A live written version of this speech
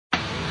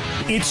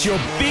It's your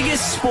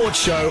biggest sports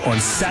show on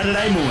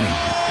Saturday morning.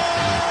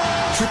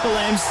 Triple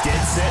M's Dead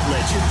Set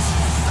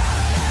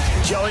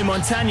Legends. Joey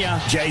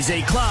Montagna,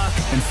 Jay-Z Clark,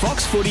 and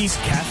Fox Footy's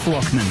Kath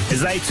Lockman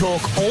as they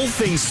talk all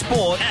things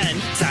sport and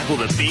tackle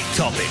the big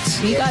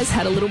topics. You guys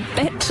had a little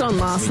bet on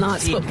last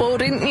night's football,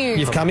 didn't you?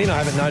 You've come in, I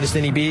haven't noticed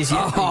any beers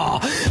yet. Oh,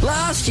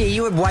 last year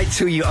you would wait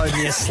till you owed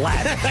me a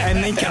slab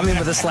and then come in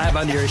with a slab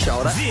under your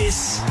shoulder.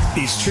 This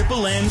is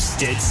Triple M's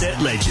Dead Set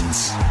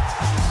Legends.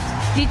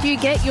 Did you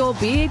get your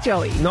beer,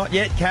 Joey? Not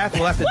yet, Kath.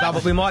 We'll have to double.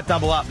 We might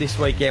double up this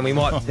weekend. We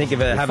might think of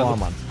a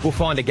one. We'll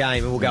find a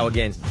game and we'll go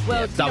again.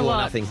 Well, double or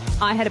nothing.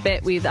 I had a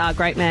bet with our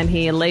great man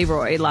here,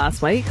 Leroy,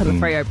 last week on the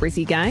Freo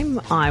Brizzy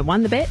game. I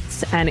won the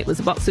bets, and it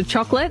was a box of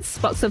chocolates,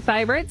 box of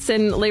favourites,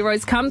 and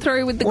Leroy's come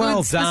through with the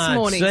goods this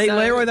morning. See, so...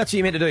 Leroy, that's what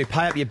you meant to do.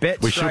 Pay up your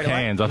bet. We shook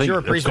hands. I think you're a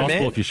it's Brisbane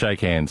gospel man. if you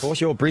shake hands. Of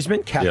course, you're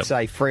Brisbane. Kath's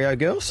a Freo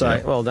girl,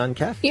 so well done,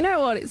 Kath. You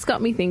know what? It's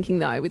got me thinking,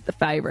 though, with the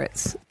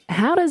favourites.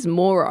 How does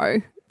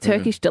Moro,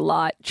 Turkish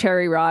Delight,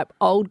 Cherry Ripe,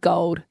 Old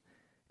Gold,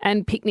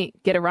 and Picnic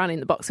get a run in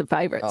the box of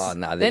favourites? Oh,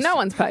 no. They're no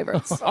one's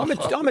favourites. I'm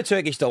a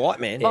Turkish Delight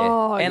man. Yeah.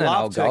 Oh, and I an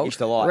love old Turkish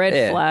gold. Delight.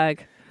 Red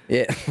flag.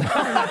 Yeah.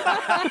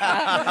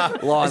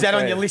 Is that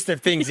on your list of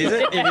things, is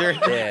it?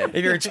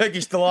 If you're a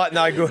Turkish Delight,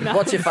 no good. No.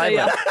 What's your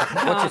favourite?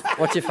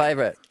 What's your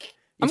favourite?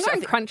 I'm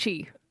going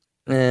crunchy.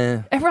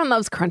 Yeah. Everyone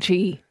loves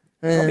crunchy.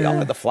 I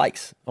like the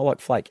flakes. I like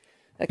flake.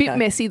 Bit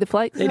messy, the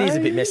flakes. It is a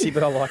bit messy,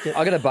 but I like it.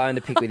 I got a bone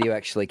to pick with you,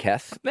 actually,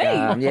 Kath. Me?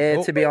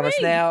 To be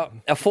honest. Now,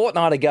 a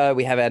fortnight ago,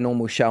 we have our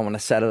normal show on a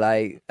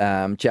Saturday.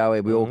 Joey,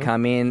 we all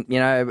come in. You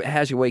know,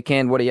 how's your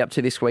weekend? What are you up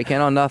to this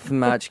weekend? Oh, nothing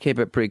much. Keep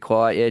it pretty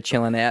quiet. Yeah,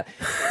 chilling out.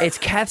 It's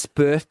Kath's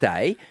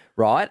birthday,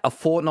 right? A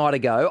fortnight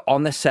ago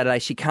on the Saturday,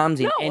 she comes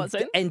in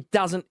and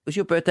doesn't. Was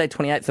your birthday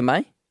 28th of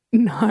May?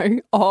 No.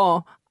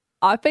 Oh,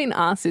 I've been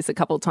asked this a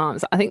couple of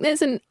times. I think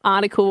there's an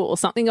article or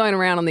something going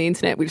around on the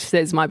internet which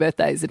says my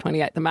birthday is the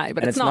 28th of May,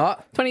 but it's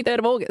not. 23rd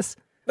of August.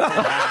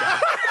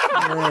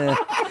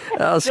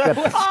 I'll scrap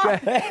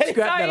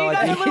that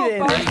idea.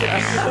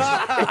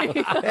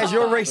 How's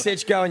your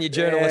research going, you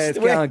journalist? It's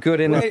going good,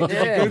 isn't it?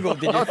 Googled,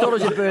 did you? I thought it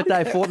was your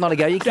birthday a fortnight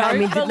ago. You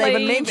came in, didn't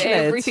even mention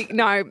it.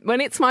 No,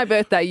 when it's my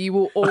birthday, you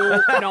will all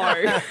know.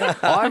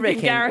 I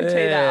reckon. can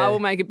guarantee that. I will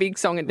make a big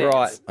song and dance.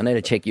 Right. I need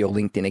to check your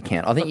LinkedIn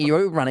account. I think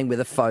you're running with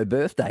a faux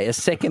birthday, a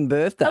second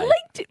birthday.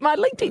 My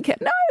LinkedIn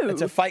account. No.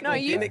 It's a fake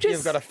LinkedIn.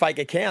 You've got a fake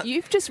account.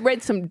 You've just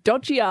read some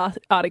dodgy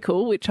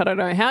article, which I don't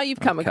know how you've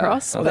come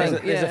across. Well,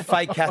 there's a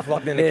fake Kath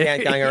Lockman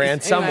account going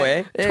around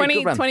somewhere.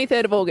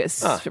 23rd of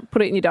August.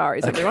 Put it in your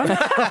diaries, everyone.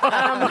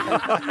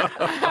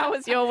 How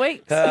was your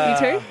week? You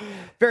too?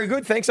 Very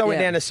good, thanks. I went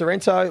down to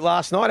Sorrento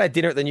last night. I had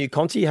dinner at the new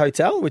Conti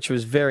Hotel, which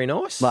was very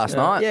nice. Last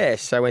night?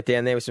 Yes, so I went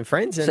down there with some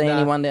friends. And, see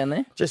anyone down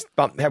there? Just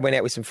went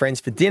out with some friends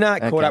for dinner,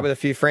 caught up with a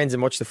few friends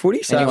and watched the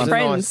footy. So it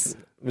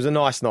was a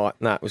nice night.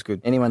 No, it was good.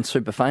 Anyone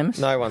super famous?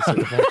 No one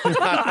super famous.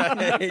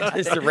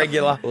 Just a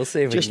regular. We'll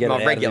see if we just can get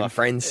my regular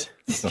friends.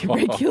 Just your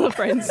regular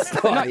friends.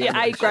 Not your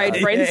A-grade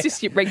friends,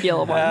 just your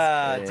regular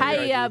ones.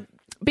 Hey,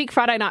 big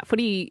Friday night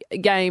footy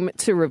game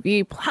to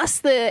review, plus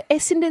the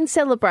Essendon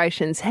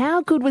celebrations.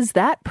 How good was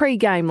that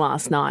pre-game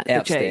last night?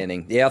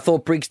 Outstanding. Yeah, I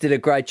thought Briggs did a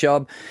great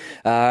job.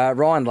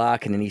 Ryan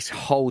Larkin and his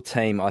whole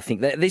team, I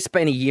think. This has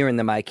been a year in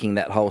the making,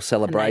 that whole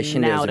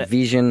celebration. There was a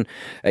vision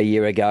a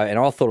year ago, and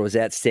I thought it was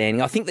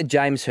outstanding. I think the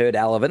James Hird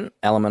element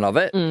of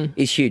it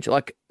is huge.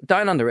 Like,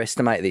 don't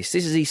underestimate this.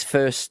 This is his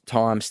first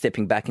time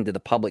stepping back into the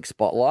public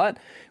spotlight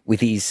with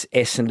his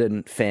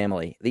Essendon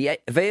family. The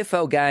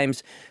VFL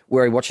games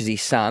where he watches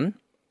his son,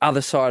 other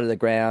side of the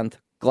ground,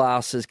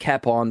 glasses,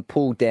 cap on,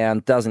 pulled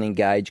down, doesn't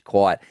engage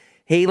quite.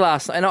 He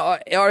last night, and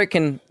I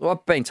reckon,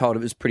 I've been told it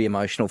was pretty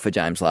emotional for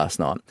James last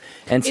night.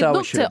 And so it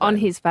looked on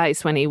his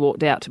face when he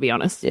walked out, to be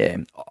honest. Yeah.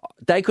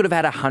 They could have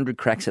had 100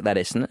 cracks at that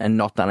Essendon and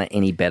not done it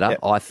any better,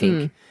 I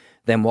think,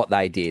 than what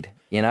they did.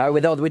 You know,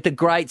 with the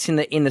greats in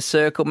the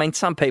circle. I mean,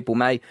 some people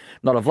may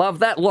not have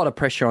loved that. A lot of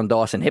pressure on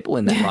Dyson Heppel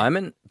in that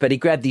moment. But he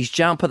grabbed his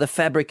jumper, the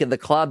fabric of the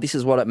club. This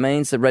is what it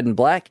means, the red and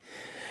black.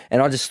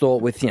 And I just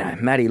thought with,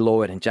 Matty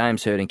Lloyd and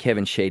James Hird and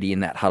Kevin Sheedy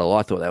in that huddle,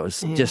 I thought that was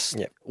just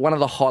one of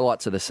the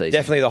highlights of the season.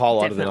 Definitely the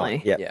highlight of the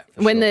night. Yeah,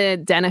 when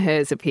the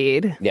Danahers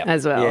appeared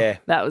as well. Yeah.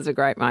 That was a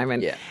great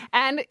moment. Yeah.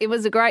 And it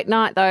was a great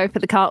night, though, for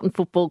the Carlton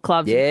Football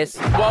Club. Yes.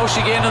 Walsh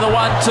again in the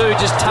 1-2,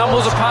 just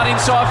tumbles a punt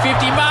inside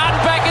 50. Martin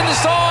back in the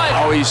side.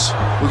 Oh, he's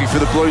looking for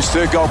the Blues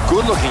third goal.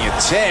 Good looking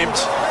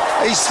attempt.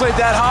 He slid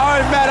that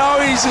home. Matt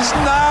Owies is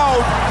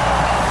nailed.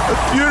 A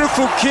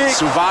beautiful kick.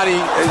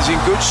 Silvani is in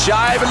good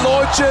shape. And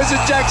launches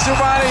and Jack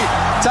Silvani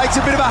takes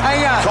a bit of a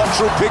hanger.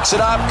 Cottrell picks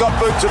it up. Got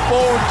boot to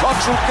ball. And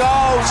Cottrell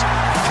goes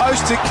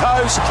coast to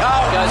coast.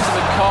 Carlton goes to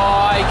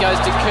Mackay. Goes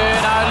to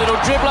Kerno. Little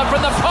dribbler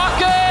from the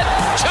pocket.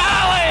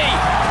 Charlie!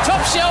 Top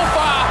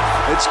shelfer.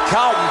 It's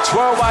Carlton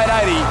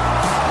 12-8-80.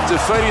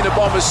 Defeating the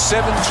Bombers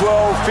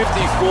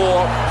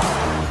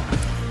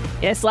 7-12-54.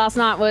 Yes, last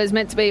night was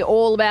meant to be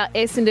all about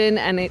Essendon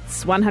and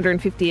its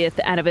 150th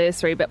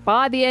anniversary, but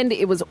by the end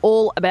it was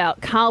all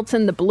about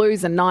Carlton. The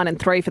Blues are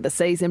 9-3 for the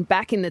season,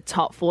 back in the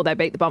top four. They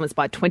beat the Bombers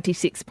by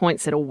 26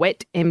 points at a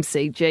wet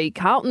MCG.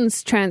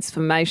 Carlton's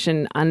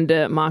transformation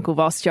under Michael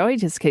Voss, Joey,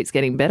 just keeps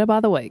getting better by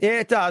the week.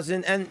 Yeah, it does,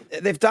 and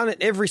they've done it.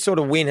 Every sort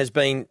of win has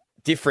been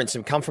different.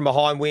 Some come from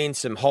behind wins,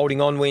 some holding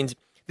on wins.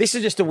 This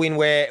is just a win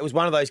where it was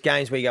one of those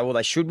games where you go, well,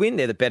 they should win.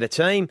 They're the better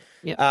team.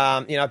 Yep.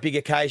 A big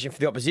occasion for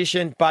the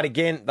opposition. But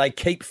again, they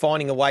keep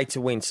finding a way to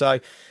win. So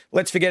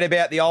let's forget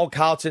about the old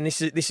Carlton.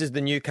 This is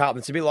the new Carlton.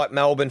 It's a bit like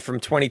Melbourne from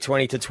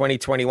 2020 to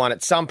 2021.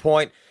 At some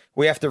point,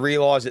 we have to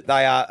realise that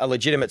they are a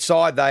legitimate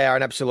side. They are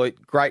an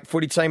absolute great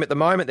footy team at the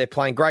moment. They're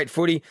playing great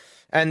footy.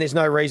 And there's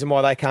no reason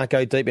why they can't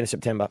go deep into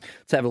September.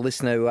 Let's have a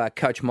listen to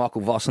Coach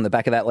Michael Voss on the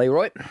back of that,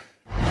 Leroy.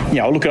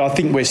 Yeah, look, I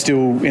think we're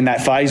still in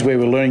that phase where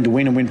we're learning to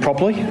win and win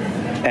properly,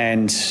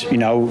 and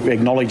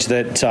acknowledge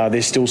that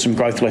there's still some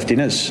growth left in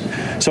us.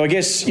 So I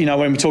guess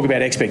when we talk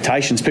about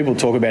expectations, people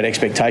talk about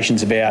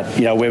expectations about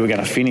where we're going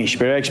to finish,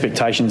 but our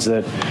expectations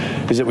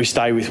is that we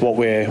stay with what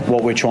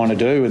we're trying to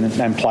do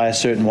and play a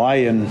certain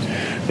way, and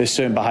there's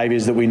certain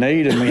behaviours that we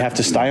need, and we have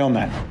to stay on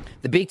that.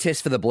 The big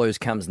test for the Blues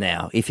comes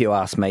now, if you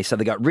ask me. So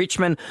they got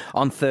Richmond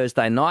on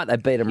Thursday night. They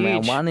beat them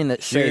round one in the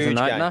season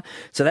opener.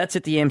 So that's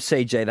at the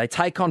MCG. They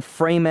take on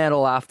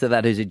Fremantle after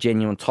that, who's a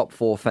genuine top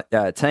four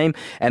team,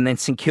 and then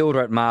St Kilda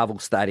at Marvel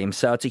Stadium.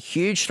 So it's a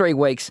huge 3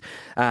 weeks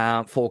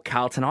for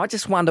Carlton. I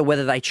just wonder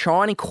whether they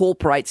try and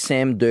incorporate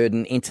Sam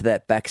Durden into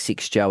that back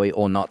six, Joey,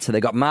 or not. So they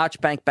got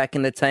Marchbank back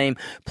in the team,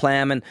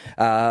 Plowman,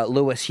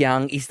 Lewis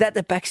Young. Is that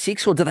the back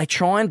six, or do they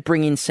try and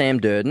bring in Sam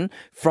Durden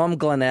from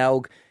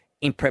Glenelg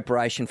in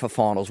preparation for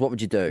finals? What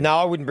would you do? No,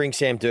 I wouldn't bring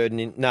Sam Durden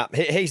in. No,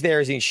 he's there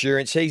as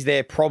insurance. He's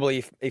there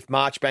probably if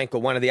Marchbank or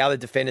one of the other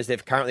defenders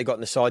they've currently got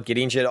in the side get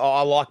injured.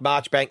 I like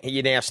Marchbank.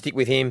 You now stick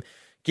with him.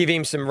 Give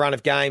him some run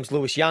of games.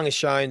 Lewis Young has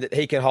shown that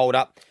he can hold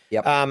up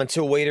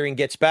until Wiedering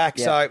gets back.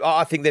 Yep. So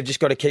I think they've just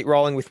got to keep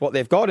rolling with what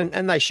they've got.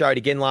 And they showed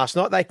again last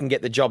night they can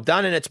get the job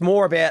done. And it's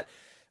more about,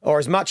 or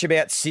as much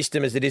about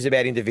system as it is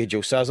about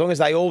individuals. So as long as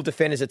they all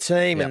defend as a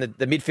team and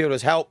the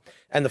midfielders help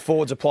and the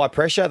forwards apply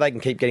pressure, they can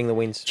keep getting the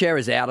wins. Chair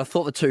is out. I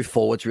thought the two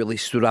forwards really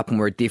stood up and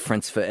were a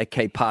difference for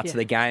key parts of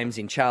the games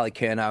in Charlie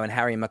Curnow and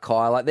Harry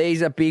Mackay. Like,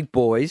 these are big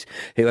boys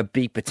who have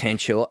big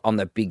potential on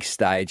the big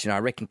stage. And I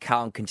reckon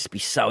Carlton can just be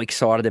so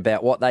excited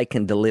about what they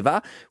can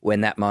deliver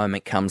when that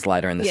moment comes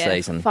later in the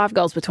season. 5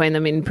 goals between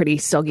them in pretty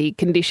soggy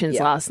conditions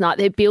last night.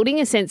 They're building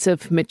a sense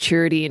of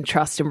maturity and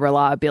trust and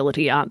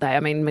reliability, aren't they? I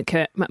mean,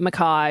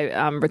 Mackay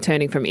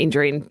returning from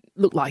injury and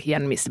looked like he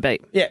hadn't missed a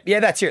beat.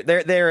 Yeah, that's it.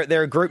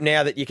 They're a group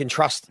now that you can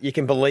trust, you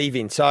can believe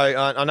in. So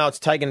I know it's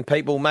taken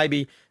people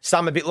maybe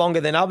some a bit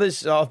longer than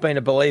others. I've been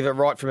a believer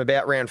right from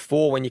about round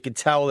 4 when you could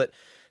tell that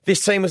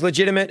this team was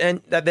legitimate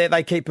and that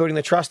they keep building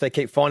the trust. They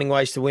keep finding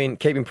ways to win,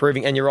 keep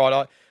improving. And you're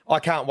right, I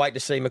can't wait to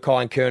see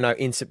Mackay and Curnow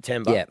in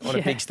September on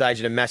a big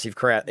stage in a massive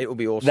crowd. It will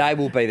be awesome. They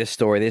will be the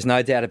story. There's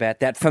no doubt about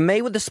that. For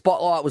me, with the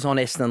spotlight was on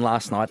Essendon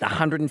last night, the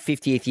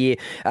 150th year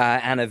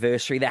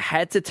anniversary. They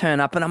had to turn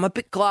up, and I'm a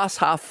bit glass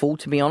half full,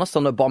 to be honest,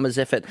 on the Bombers'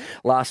 effort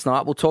last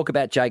night. We'll talk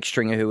about Jake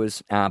Stringer, who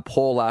was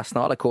poor last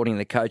night, according to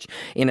the coach,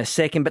 in a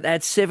second. But they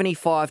had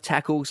 75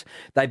 tackles.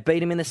 They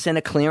beat him in the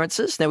centre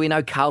clearances. Now, we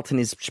know Carlton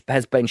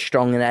has been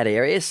strong in that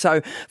area.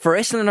 So for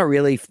Essendon, I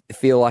really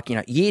feel like,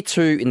 year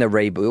 2 in the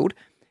rebuild,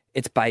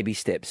 it's baby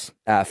steps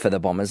for the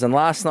Bombers. And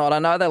last night, I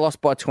know they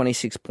lost by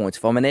 26 points.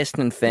 If I'm an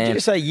Essendon fan... Did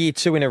you say year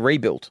 2 in a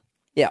rebuild?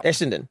 Yeah.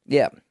 Essendon?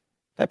 Yeah.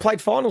 They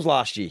played finals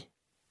last year.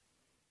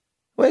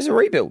 Where's the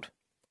rebuild?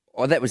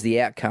 Oh, that was the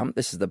outcome.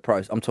 This is the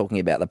I'm talking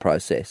about the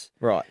process.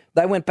 Right.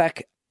 They went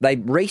back... the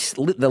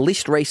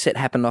list reset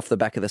happened off the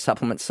back of the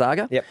supplement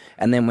saga. Yep.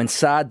 And then when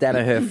Saad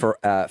Danaher for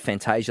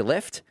Fantasia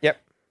left... Yep.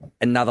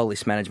 Another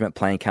list management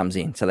plan comes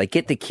in. So they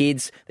get the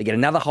kids, they get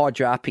another high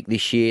draft pick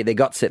this year. They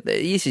got set.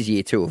 This is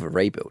year 2 of a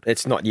rebuild.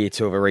 It's not year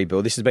 2 of a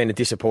rebuild. This has been a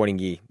disappointing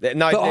year. There's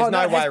no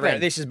way around it.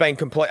 This has been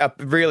a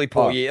really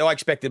poor year. I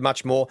expected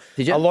much more.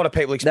 Did you? A lot of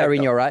people expected. They were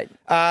in your 8?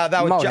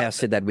 Molehouse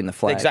said they'd win the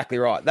flag. Exactly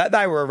right.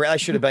 They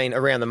should have been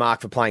around the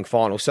mark for playing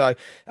final. So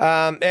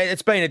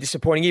it's been a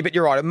disappointing year, but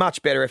you're right. A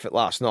much better effort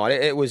last night.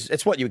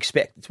 It's what you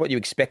expect. It's what you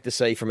expect to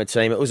see from a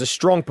team. It was a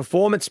strong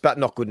performance, but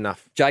not good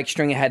enough. Jake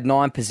Stringer had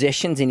 9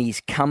 possessions in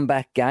his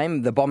comeback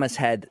game. The Bombers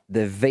had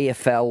the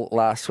VFL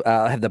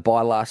had the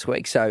bye last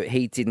week, so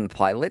he didn't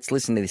play. Let's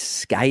listen to this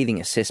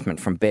scathing assessment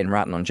from Ben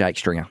Rutten on Jake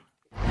Stringer.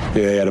 Yeah,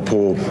 he had a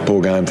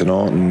poor game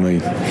tonight, and we,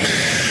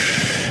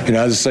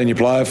 as a senior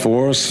player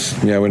for us,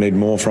 we need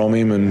more from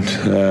him, and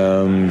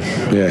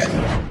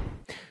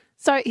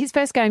So his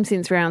first game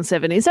since round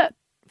 7, is it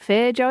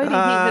fair, Joey? Do you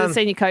think that the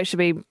senior coach should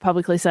be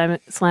publicly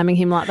slamming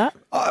him like that?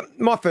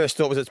 My first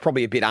thought was it's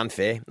probably a bit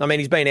unfair. I mean,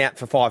 he's been out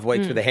for 5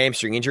 weeks with a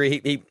hamstring injury.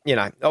 He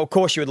of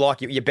course you would like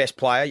your best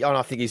player, and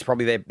I think he's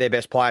probably their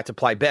best player to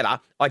play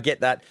better. I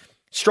get that.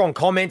 Strong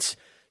comments.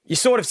 You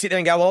sort of sit there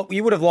and go, well,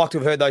 you would have liked to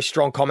have heard those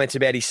strong comments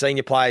about his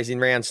senior players in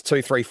rounds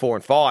 2, 3, 4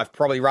 and 5,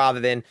 probably rather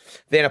than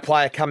a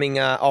player coming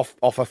off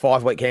a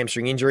 5-week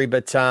hamstring injury.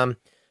 But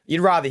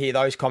you'd rather hear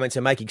those comments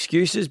and make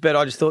excuses, but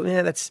I just thought,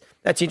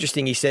 that's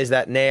interesting. He says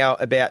that now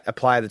about a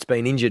player that's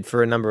been injured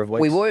for a number of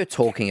weeks. We were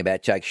talking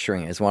about Jake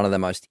Stringer as one of the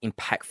most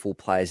impactful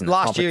players in the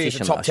competition. Last year, he was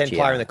a top 10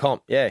 player in the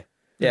comp. Yeah.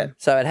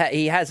 So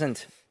he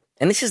hasn't,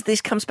 and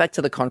this comes back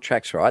to the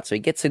contracts, right? So he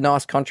gets a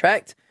nice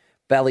contract,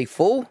 belly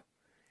full.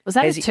 Was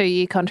that a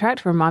 2-year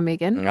contract? Remind me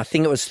again. I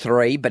think it was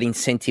 3, but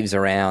incentives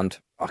around.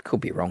 I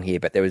could be wrong here,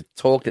 but there was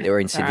talk that there were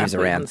incentives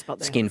around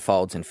skin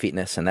folds and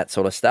fitness and that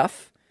sort of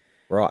stuff.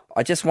 Right.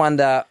 I just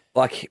wonder,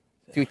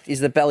 is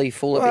the belly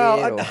full of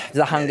it, or is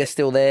the hunger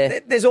still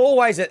there? There's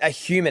always a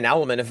human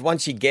element of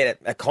once you get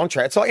a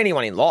contract. It's like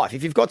anyone in life.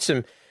 If you've got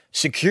some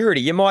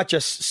security, you might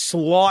just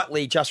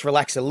slightly just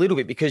relax a little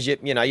bit because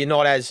you're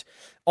not as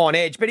on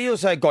edge. But he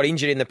also got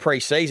injured in the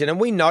pre-season,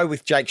 and we know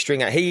with Jake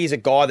Stringer, he is a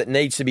guy that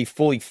needs to be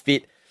fully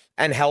fit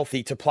and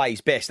healthy to play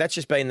his best. That's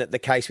just been the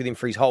case with him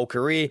for his whole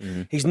career.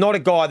 Mm-hmm. He's not a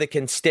guy that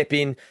can step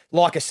in,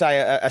 like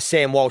a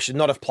Sam Walsh, and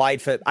not have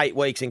played for 8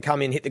 weeks and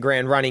come in, hit the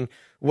ground running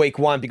week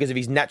 1 because of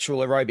his natural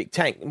aerobic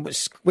tank.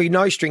 We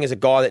know Stringer's a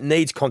guy that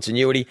needs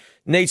continuity,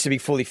 needs to be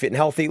fully fit and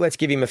healthy. Let's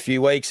give him a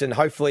few weeks, and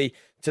hopefully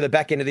to the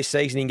back end of this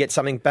season, he can get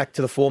something back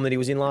to the form that he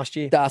was in last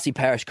year. Darcy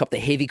Parish copped a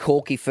heavy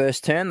corky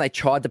first term. They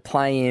tried to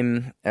play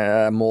him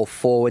more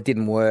forward,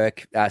 didn't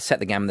work, sat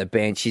the game on the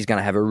bench. He's going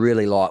to have a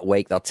really light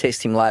week. They'll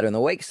test him later in the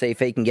week, see if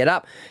he can get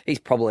up. He's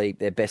probably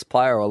their best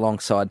player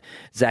alongside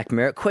Zach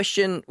Merritt.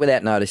 Question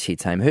without notice here,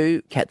 team.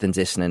 Who captains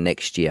Essendon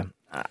next year?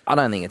 I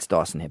don't think it's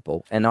Dyson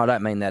Headball, and I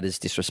don't mean that as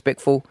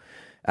disrespectful.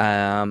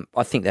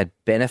 I think they'd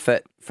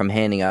benefit from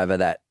handing over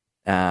that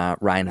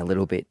reign a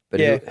little bit.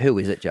 But who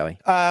is it, Joey?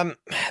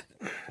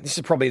 This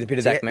is probably the bit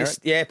of Zach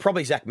Merritt?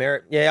 Probably Zach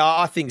Merritt. Yeah,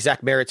 I think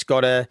Zach Merritt's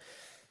got an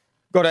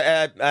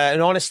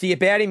honesty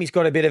about him. He's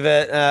got a bit of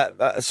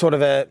a sort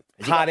of a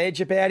hard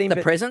edge about him. The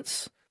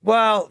presence?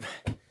 Well,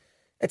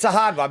 it's a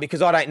hard one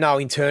because I don't know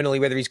internally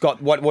whether he's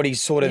got what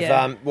he's sort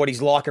of what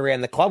he's like around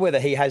the club, whether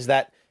he has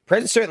that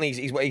presence. Certainly,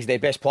 he's their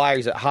best player.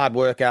 He's a hard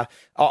worker.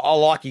 I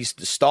like his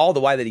style,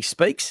 the way that he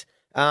speaks.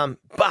 But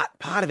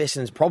part of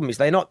Essendon's problem is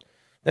they're not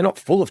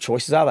full of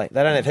choices, are they?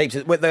 They don't have heaps.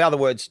 The other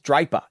word's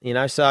Draper, so...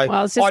 Well,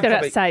 I was just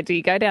going to say, do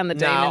you go down the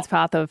Demons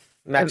path of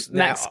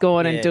Max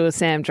Gawn and do a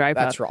Sam Draper?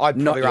 That's right.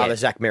 I'd probably rather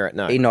Zach Merritt,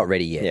 no. He's not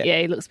ready yet.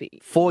 Yeah, he looks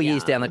big. 4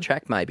 years down the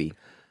track, maybe.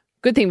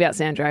 Good thing about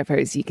Sam Draper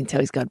is you can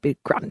tell he's got a bit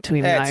of grunt to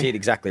him, That's it,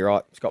 exactly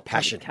right. He's got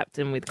passion.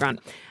 Captain with grunt.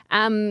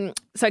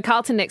 So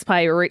Carlton next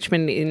play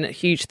Richmond in a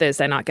huge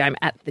Thursday night game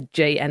at the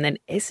G, and then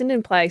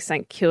Essendon play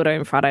St Kilda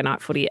in Friday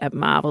night footy at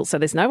Marvel. So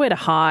there's nowhere to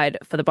hide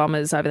for the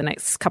Bombers over the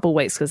next couple of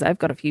weeks because they've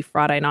got a few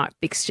Friday night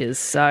fixtures.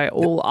 So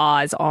all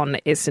eyes on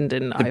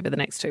Essendon over the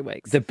next 2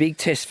 weeks. The big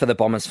test for the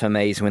Bombers for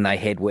me is when they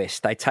head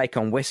west. They take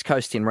on West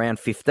Coast in round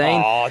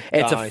 15.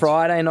 It's a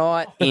Friday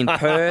night in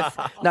Perth.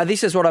 No,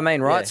 this is what I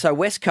mean, right? Yeah. So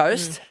West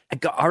Coast,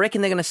 I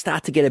reckon they're going to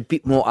start to get a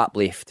bit more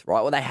uplift,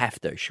 right? Well, they have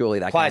to. Surely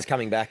they can.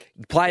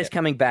 Players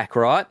coming back,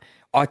 right?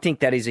 I think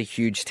that is a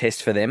huge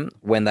test for them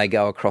when they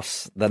go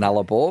across the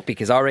Nullarbor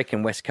because I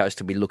reckon West Coast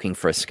will be looking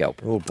for a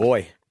scalp. Oh,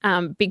 boy.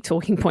 Big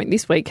talking point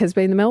this week has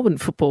been the Melbourne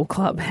Football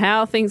Club.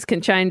 How things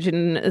can change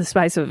in the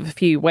space of a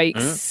few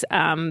weeks.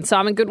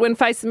 Simon Goodwin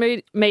faced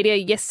the media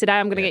yesterday.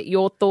 I'm going to get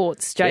your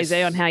thoughts,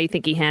 Jay-Z, on how you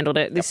think he handled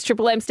it. This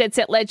Triple M's Dead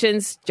Set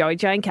Legends, Joey,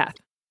 Jay and Kath.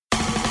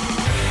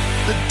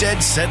 The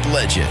Dead Set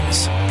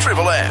Legends,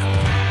 Triple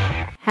M.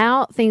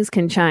 How things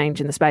can change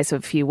in the space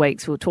of a few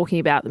weeks. We were talking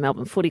about the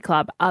Melbourne Footy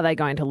Club. Are they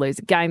going to lose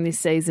a game this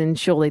season?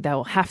 Surely they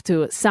will have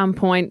to at some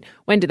point.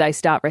 When do they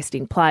start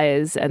resting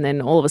players? And then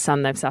all of a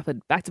sudden they've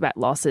suffered back-to-back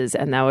losses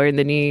and they were in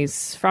the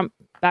news, front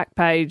back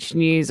page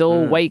news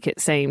all week, it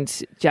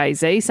seemed,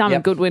 Jay-Z.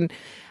 Simon Goodwin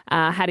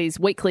had his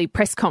weekly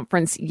press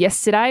conference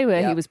yesterday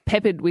where he was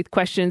peppered with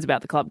questions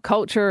about the club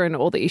culture and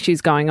all the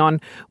issues going on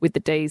with the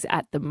Ds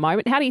at the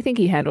moment. How do you think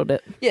he handled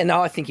it? Yeah,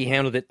 no, I think he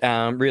handled it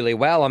really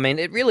well. I mean,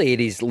 it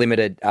is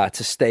limited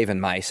to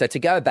Stephen May. So to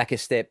go back a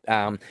step,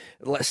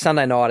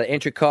 Sunday night at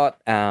Endricott,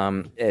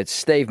 it's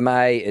Steve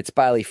May, it's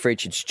Bailey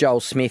Fritsch, it's Joel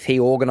Smith. He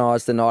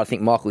organised the night. I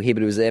think Michael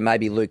Hibbert was there,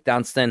 maybe Luke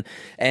Dunstan.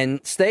 And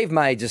Steve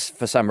May just,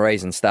 for some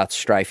reason, starts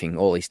strafing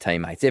all his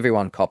teammates.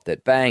 Everyone copped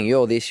it. Bang,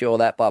 you're this, you're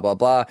that, blah, blah,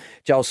 blah.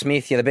 Joel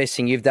Smith, the best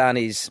thing you've done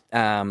is,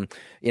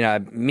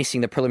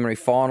 missing the preliminary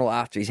final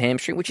after his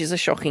hamstring, which is a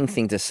shocking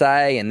thing to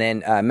say. And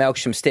then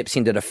Melksham steps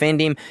in to defend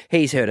him.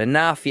 He's heard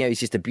enough. He's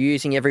just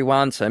abusing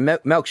everyone. So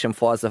Melksham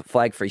flies the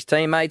flag for his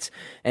teammates.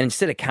 And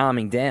instead of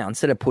calming down,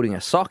 instead of putting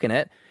a sock in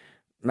it,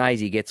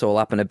 Maisie gets all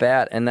up and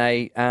about and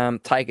they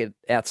take it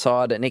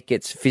outside and it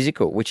gets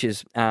physical, which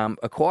is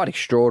quite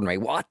extraordinary.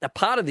 The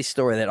part of this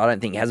story that I don't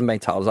think hasn't been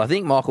told is I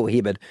think Michael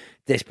Hibbert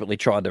desperately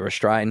tried to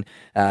restrain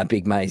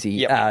Big Maisie.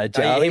 He might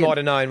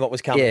have known what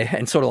was coming. Yeah,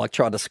 and sort of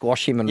tried to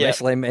squash him and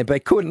wrestle him,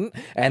 but couldn't.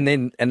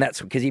 And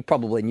that's because he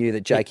probably knew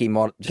that Jakey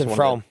might just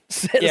want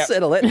to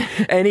settle it.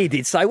 And he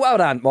did. So well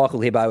done, Michael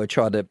Hibbert,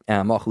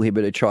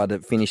 who tried to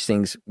finish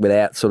things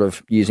without sort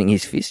of using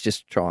his fist,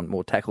 just try and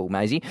more tackle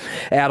Maisie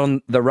out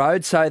on the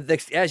road. So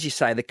as you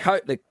say,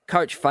 the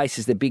coach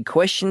faces the big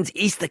questions.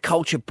 Is the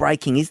culture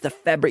breaking? Is the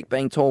fabric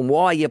being torn?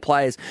 Why are your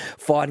players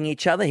fighting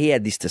each other? He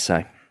had this to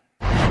say.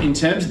 In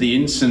terms of the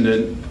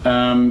incident,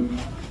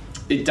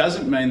 it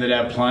doesn't mean that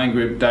our playing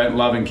group don't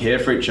love and care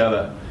for each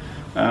other.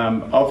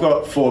 I've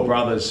got 4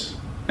 brothers,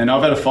 and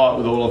I've had a fight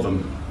with all of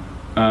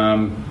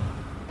them.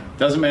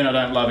 Doesn't mean I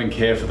don't love and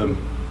care for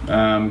them.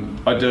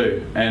 I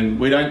do, and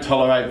we don't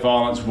tolerate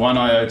violence one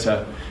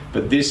iota,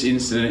 but this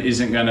incident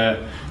isn't going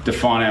to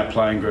define our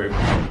playing group.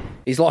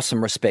 He's lost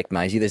some respect,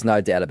 Maisie. There's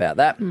no doubt about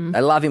that. They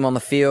love him on the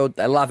field.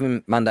 They love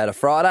him Monday to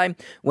Friday.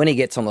 When he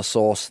gets on the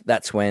sauce,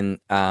 that's when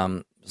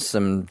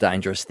some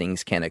dangerous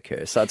things can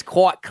occur. So it's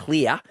quite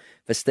clear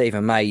for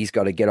Stephen May he's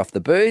got to get off the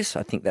booze.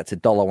 I think that's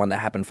 $1 that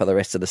happened for the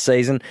rest of the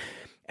season.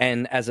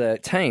 And as a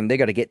team, they've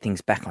got to get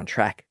things back on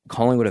track.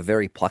 Collingwood are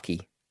very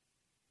plucky.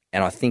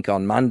 And I think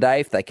on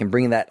Monday, if they can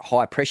bring that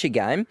high-pressure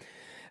game,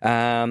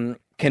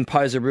 can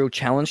pose a real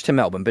challenge to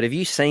Melbourne. But have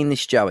you seen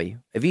this, Joey?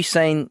 Have you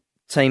seen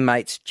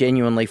teammates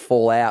genuinely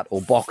fall out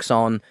or box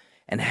on?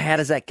 And how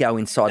does that go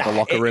inside the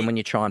locker room when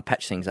you try and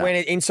patch things up? When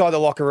inside the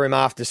locker room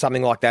after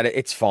something like that,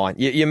 it's fine.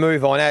 You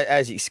move on.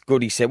 As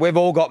Goody said, we've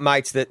all got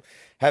mates that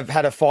have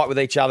had a fight with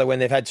each other when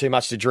they've had too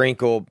much to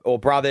drink or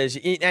brothers,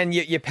 and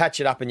you patch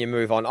it up and you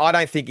move on. I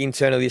don't think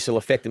internally this will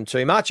affect them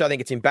too much. I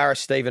think it's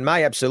embarrassed Stephen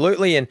May,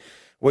 absolutely. And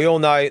we all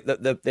know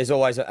that there's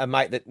always a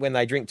mate that when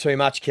they drink too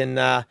much can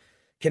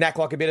act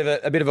like a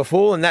bit of a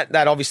fool, and that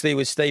obviously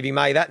was Stevie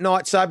May that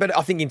night. So, but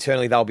I think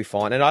internally they'll be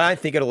fine, and I don't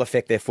think it'll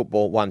affect their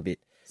football one bit.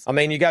 I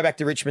mean, you go back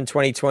to Richmond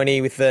 2020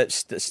 with the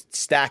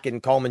Stack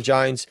and Coleman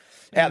Jones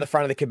out the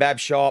front of the kebab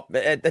shop.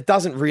 It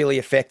doesn't really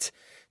affect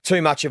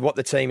too much of what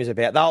the team is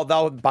about.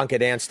 They'll bunker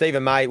down.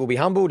 Stephen May will be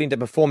humbled into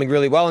performing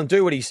really well and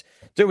do what he's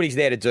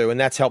there to do, and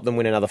that's helped them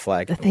win another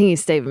flag. The thing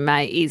is, Stephen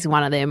May is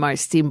one of their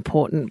most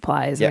important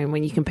players. Yep. I mean,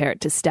 when you compare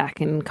it to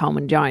Stack and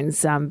Coleman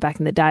Jones back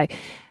in the day.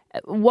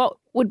 What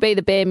would be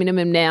the bare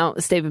minimum now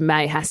Stephen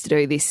May has to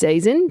do this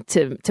season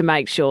to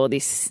make sure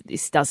this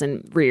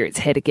doesn't rear its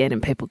head again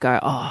and people go,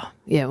 oh,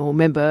 yeah, well,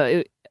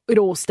 remember, it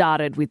all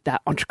started with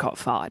that entrecôte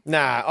fight?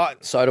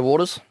 Soda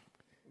waters?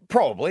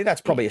 Probably. That's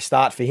probably a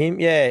start for him.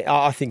 Yeah,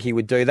 I think he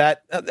would do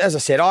that. As I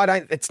said,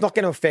 it's not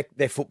going to affect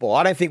their football.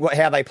 I don't think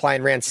how they play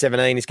in round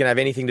 17 is going to have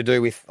anything to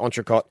do with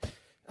entrecôte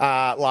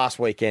last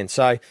weekend.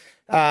 So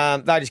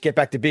they just get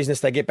back to business.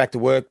 They get back to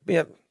work. You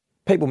know,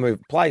 people move.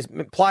 Players,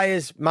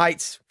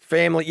 mates,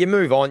 family, you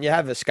move on, you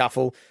have a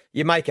scuffle,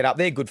 you make it up.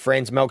 They're good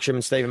friends, Melksham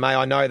and Stephen May.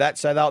 I know that,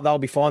 so they'll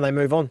be fine. They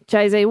move on.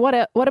 Jay-Z,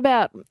 what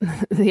about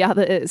the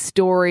other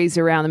stories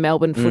around the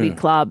Melbourne Footy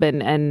Club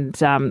and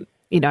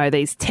you know,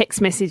 these text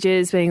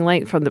messages being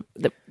leaked from the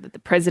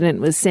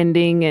president was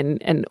sending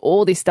and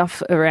all this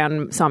stuff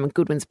around Simon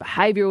Goodwin's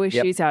behavioural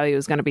issues, how he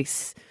was going to be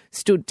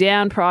stood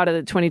down prior to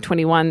the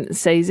 2021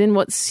 season.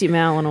 What's your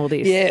mail on all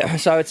this? Yeah,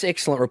 so it's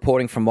excellent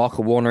reporting from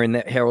Michael Warner in the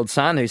Herald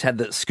Sun, who's had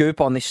the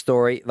scoop on this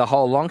story the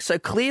whole long. So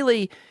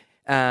clearly,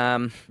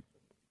 the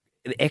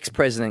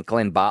ex-president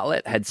Glenn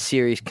Bartlett had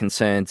serious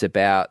concerns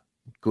about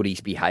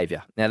Goody's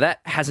behaviour. Now,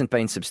 that hasn't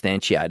been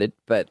substantiated,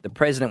 but the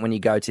president, when you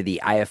go to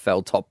the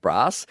AFL top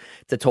brass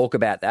to talk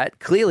about that,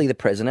 clearly the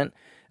president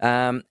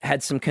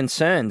had some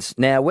concerns.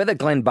 Now, whether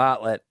Glenn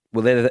Bartlett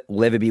will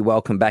ever be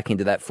welcomed back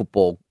into that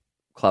football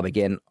club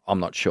again, I'm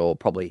not sure.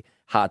 Probably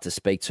hard to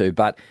speak to.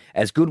 But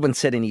as Goodwin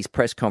said in his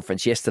press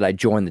conference yesterday,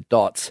 join the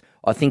dots,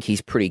 I think he's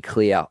pretty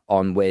clear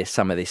on where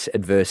some of this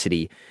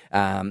adversity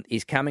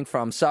is coming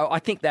from. So I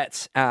think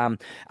that's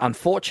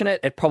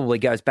unfortunate. It probably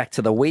goes back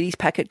to the Wheaties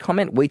packet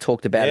comment. We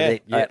talked about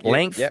it at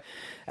length,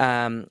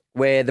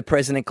 where the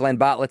president, Glenn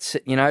Bartlett,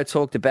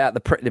 talked about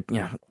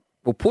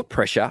will put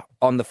pressure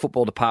on the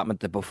football department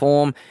to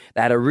perform.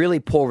 They had a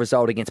really poor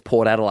result against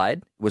Port Adelaide.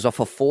 It was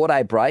off a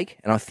 4-day break,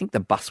 and I think the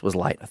bus was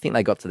late. I think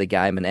they got to the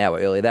game an hour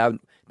early.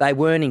 They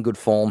weren't in good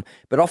form,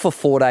 but off a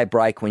 4-day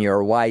break, when you're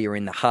away, you're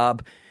in the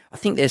hub. I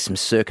think there's some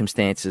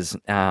circumstances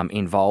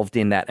involved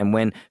in that. And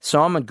when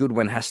Simon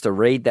Goodwin has to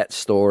read that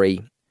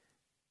story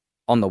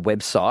on the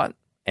website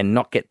and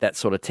not get that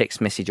sort of text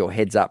message or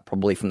heads up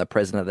probably from the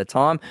president at the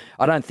time,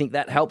 I don't think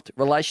that helped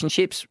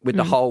relationships with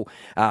the whole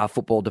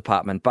football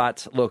department.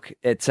 But look,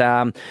 it's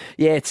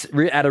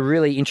at a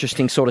really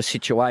interesting sort of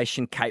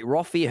situation. Kate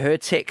Roffey, her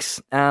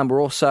texts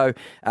were also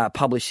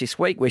published this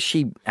week, where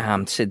she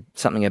said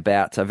something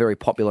about a very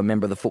popular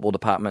member of the football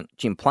department,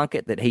 Jim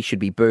Plunkett, that he should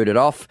be booted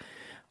off.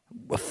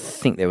 I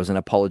think there was an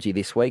apology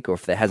this week, or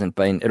if there hasn't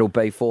been, it'll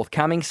be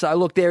forthcoming. So,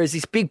 look, there is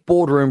this big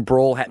boardroom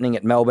brawl happening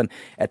at Melbourne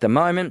at the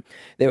moment.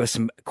 There were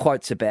some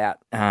quotes about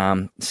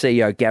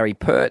CEO Gary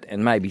Pert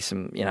and maybe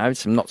some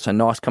not so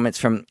nice comments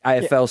from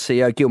AFL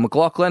CEO Gil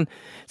McLachlan.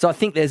 So I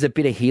think there's a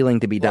bit of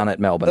healing to be done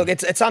at Melbourne. Look,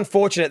 it's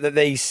unfortunate that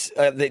these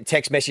the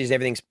text messages and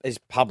everything is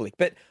public,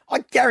 but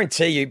I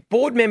guarantee you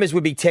board members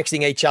would be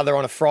texting each other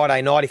on a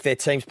Friday night if their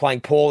team's playing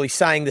poorly,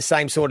 saying the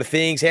same sort of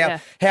things.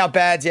 How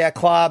bad's our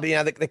club?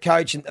 The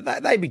coach, and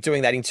they'd be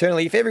doing that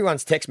internally. If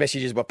everyone's text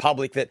messages were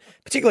public, that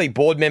particularly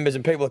board members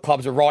and people at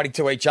clubs were writing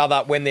to each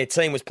other when their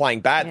team was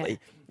playing badly,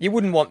 You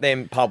wouldn't want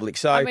them public.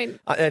 So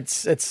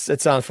it's an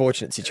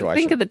unfortunate situation.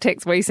 Think of the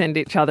texts we send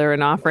each other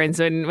and our friends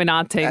when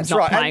our team's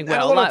not playing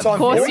well. Of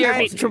course, you're a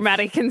bit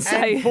dramatic and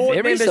say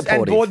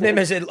board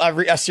members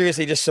are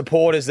seriously just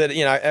supporters that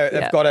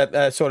have got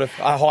a sort of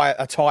a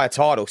higher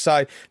title.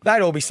 So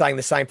they'd all be saying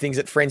the same things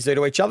that friends do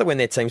to each other when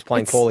their team's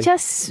playing poorly. It's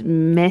just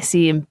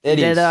messy and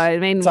bitter, though. I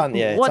mean, it's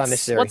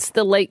unnecessary. What's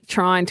the leak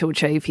trying to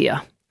achieve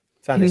here?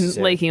 It's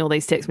unnecessary. Leaking all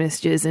these text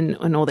messages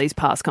and all these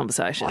past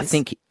conversations. I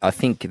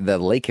think the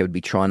leaker would be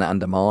trying to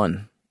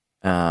undermine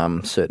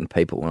certain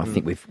people, and I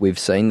think we've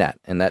seen that,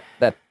 and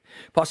that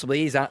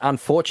possibly is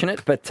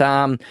unfortunate, but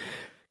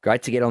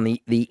great to get on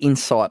the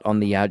insight on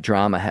the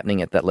drama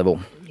happening at that level.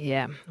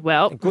 Yeah,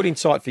 well, good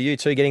insight for you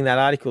too. Getting that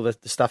article, the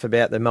stuff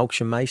about the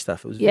Melksham May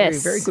stuff, it was very,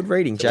 very good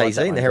reading.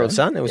 Jay-Z in the Herald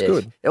Sun, it was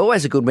good.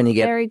 Always a good when you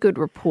get very good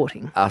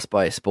reporting. Asked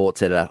by a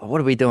sports editor, "What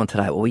are we doing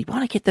today?" Well, we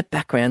want to get the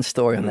background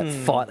story on that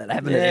fight that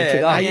happened.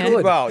 You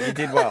did well. You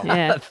did well.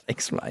 Yeah,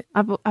 thanks, mate.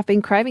 I've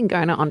been craving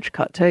going to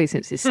Entrecote too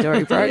since this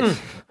story broke.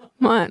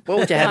 What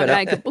would you have?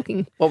 Make a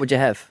booking. What would you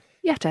have?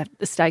 You have to have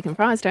the steak and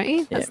fries, don't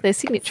you? That's their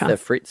signature. The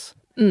Fritz.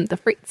 The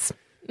Fritz.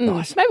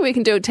 Nice. Maybe we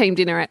can do a team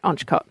dinner at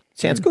Entrecote.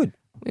 Sounds good.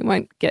 We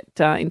won't get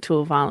into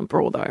a violent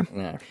brawl, though.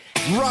 No.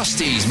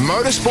 Rusty's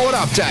Motorsport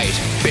Update.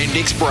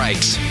 Bendix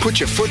Brakes.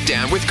 Put your foot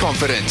down with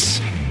confidence.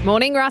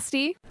 Morning,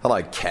 Rusty.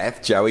 Hello,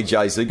 Kath, Joey,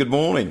 Jay-Z. Good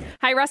morning.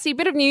 Hey, Rusty,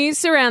 bit of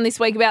news around this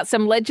week about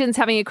some legends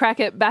having a crack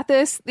at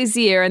Bathurst this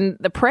year, and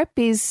the prep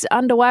is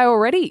underway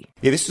already.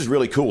 Yeah, this is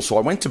really cool. So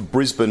I went to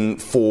Brisbane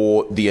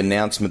for the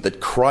announcement that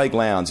Craig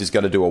Lowndes is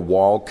going to do a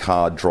wild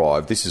card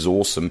drive. This is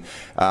awesome.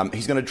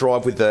 He's going to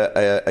drive with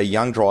a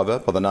young driver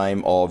by the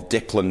name of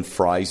Declan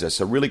Fraser.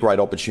 So really great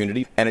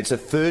opportunity. And it's a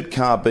third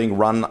car being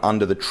run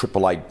under the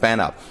 888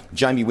 banner.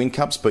 Jamie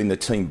Wincup's been the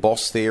team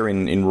boss there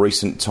in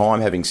recent time,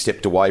 having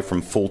stepped away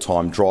from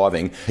full-time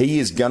driving. He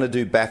is going to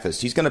do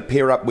Bathurst. He's going to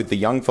pair up with the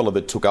young fella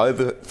that took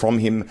over from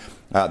him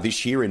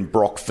this year in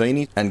Brock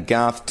Feeney, and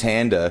Garth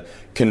Tander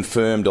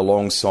confirmed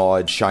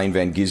alongside Shane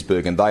Van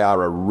Gisbergen. They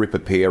are a ripper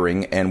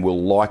pairing and will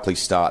likely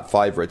start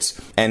favourites.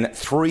 And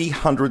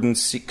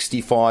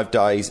 365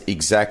 days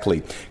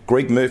exactly.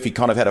 Greg Murphy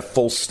kind of had a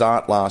false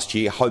start last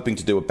year, hoping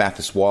to do a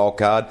Bathurst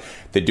wildcard.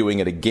 They're doing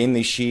it again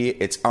this year.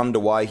 It's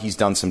underway. He's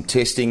done some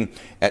testing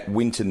at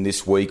Winton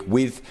this week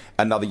with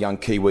another young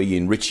Kiwi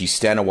in Richie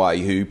Stanaway,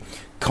 who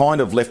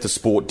kind of left the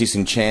sport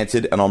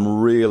disenchanted, and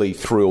I'm really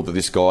thrilled that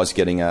this guy's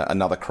getting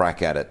another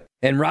crack at it.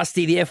 And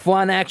Rusty, the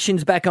F1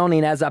 action's back on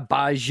in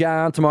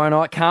Azerbaijan tomorrow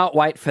night. Can't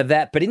wait for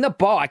that. But in the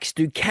bikes,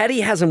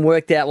 Ducati hasn't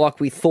worked out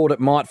like we thought it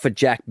might for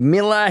Jack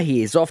Miller.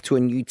 He is off to a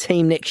new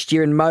team next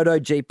year in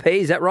MotoGP.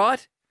 Is that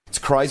right? It's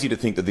crazy to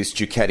think that this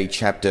Ducati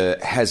chapter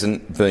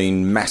hasn't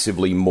been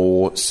massively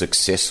more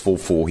successful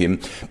for him.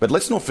 But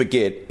let's not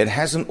forget, it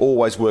hasn't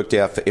always worked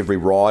out for every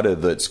rider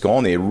that's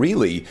gone there.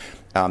 Really,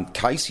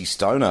 Casey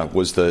Stoner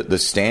was the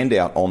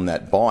standout on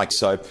that bike.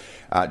 So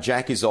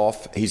Jack is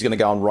off. He's going to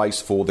go and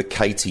race for the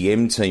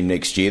KTM team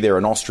next year. They're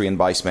an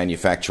Austrian-based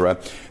manufacturer.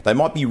 They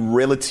might be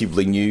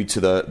relatively new to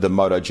the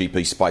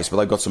MotoGP space, but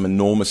they've got some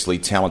enormously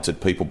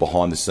talented people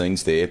behind the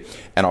scenes there,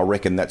 and I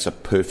reckon that's a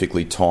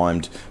perfectly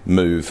timed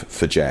move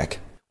for Jack.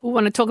 We'll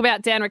want to talk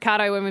about Dan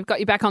Ricciardo when we've got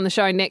you back on the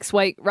show next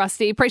week,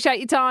 Rusty. Appreciate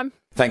your time.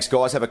 Thanks,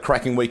 guys. Have a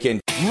cracking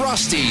weekend.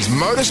 Rusty's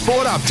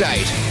Motorsport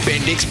Update.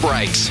 Bendix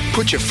Brakes.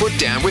 Put your foot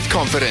down with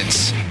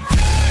confidence.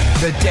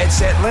 The Dead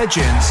Set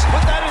Legends.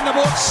 Put that in the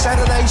book.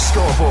 Saturday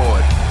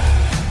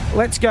scoreboard.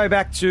 Let's go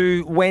back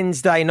to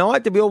Wednesday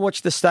night. Did we all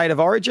watch the State of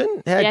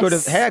Origin? How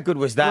good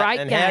was that? Great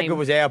and game. How good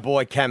was our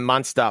boy Cam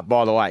Munster,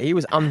 by the way? He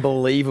was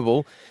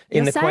unbelievable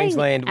in the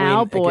Queensland win.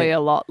 Our boy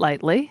a lot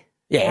lately.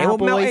 Yeah, any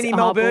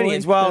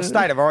Melburnians. Well,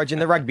 State of Origin,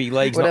 the rugby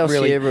league's what not else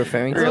really. Are you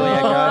referring to? Really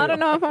I don't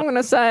know if I'm going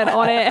to say it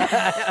on air.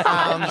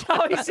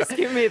 He's just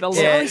giving me the look.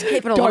 Yeah, he's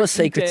keeping a lot of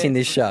secrets in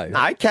this show.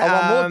 Okay,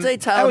 I want more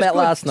detail about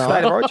last night.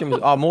 State of Origin was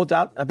more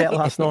about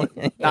last night.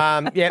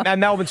 And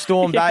Melbourne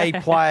Storm, they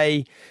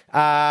play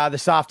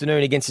this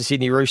afternoon against the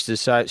Sydney Roosters.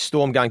 So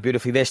Storm going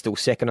beautifully. They're still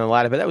second on the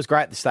ladder, but that was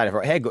great. The State of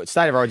Origin, how good.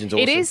 State of Origin's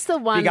awesome. It is the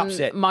one Big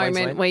upset, moment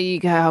Queensland. where you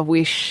go, I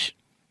wish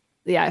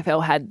the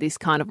AFL had this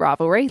kind of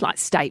rivalry, like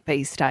state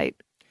v state.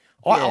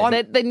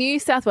 The New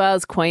South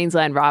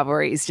Wales-Queensland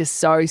rivalry is just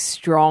so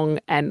strong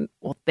and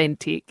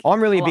authentic. I'm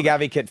really a big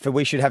advocate for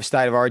we should have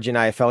State of Origin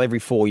AFL every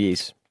 4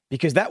 years,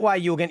 because that way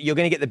you're going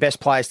to get the best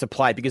players to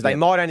play, because they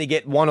might only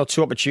get one or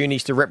two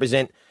opportunities to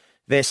represent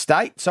their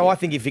state. So I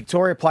think if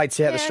Victoria played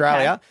South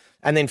Australia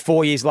and then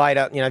 4 years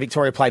later,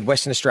 Victoria played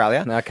Western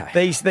Australia,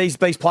 these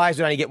players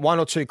would only get one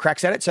or two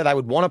cracks at it, so they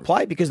would want to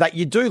play, because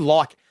you do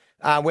like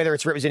whether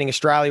it's representing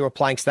Australia or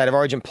playing State of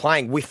Origin,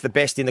 playing with the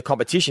best in the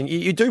competition,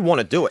 you do want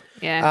to do it.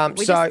 Yeah,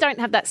 we just don't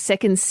have that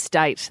second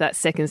state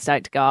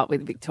to go up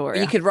with Victoria.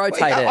 You could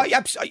rotate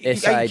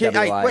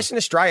it. Western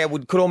Australia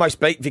could almost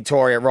beat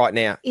Victoria right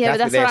now. Yeah, but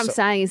that's what I'm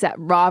saying, is that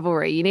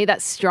rivalry. You need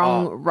that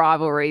strong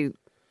rivalry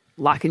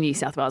like a New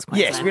South Wales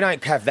Queensland. Yes, we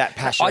don't have that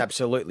passion,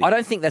 absolutely. I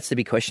don't think that's the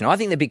big question. I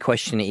think the big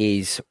question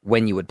is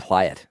when you would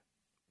play it.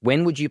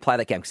 When would you play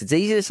that game? Because it's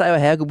easy to say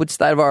how good would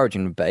State of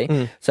Origin would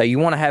be. So you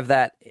want to have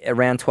that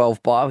around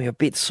 12 bye. You're a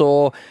bit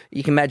sore.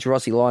 You can imagine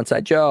Rossi Lyon say,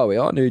 Joey,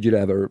 I need you to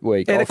have a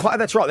week off.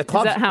 That's right. The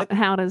club's... Is that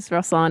how does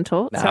Ross Lyon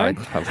talk? No, Sorry?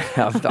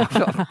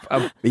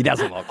 he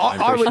doesn't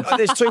like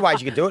there's two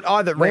ways you could do it.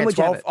 Either round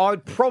 12, I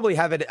would probably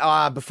have it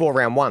before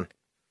round 1.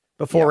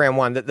 Round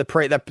 1, it's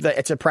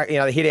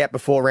the hit out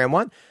before round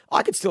 1.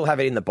 I could still have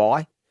it in the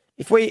bye.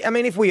 If we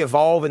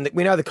evolve and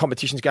we know the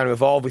competition's going to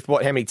evolve with how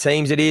many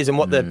teams it is and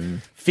what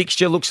the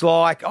fixture looks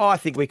like, I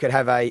think we could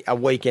have a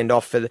weekend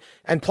off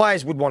and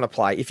players would want to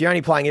play. If you're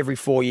only playing every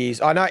 4 years,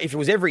 I know if it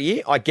was every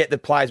year, I get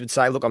that players would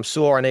say, look, I'm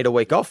sore, I need a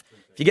week off.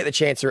 If you get the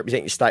chance to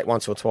represent your state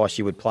once or twice,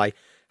 you would play.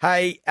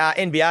 Hey,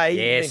 NBA,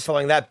 been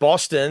following that.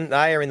 Boston,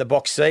 they are in the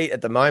box seat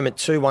at the moment,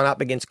 2-1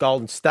 up against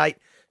Golden State.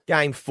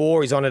 Game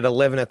 4 is on at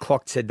 11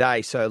 o'clock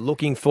today, so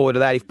looking forward to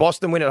that. If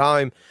Boston win at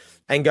home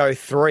and go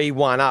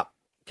 3-1 up,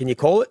 can you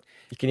call it?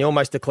 Can you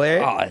almost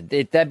declare? Oh,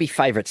 they'd be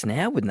favourites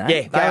now, wouldn't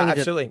they? Yeah, they are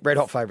absolutely red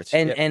hot favourites.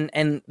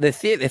 And the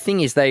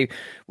thing is,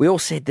 we all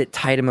said that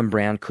Tatum and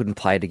Brown couldn't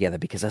play together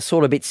because they're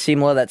sort of a bit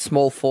similar, that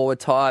small forward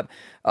type.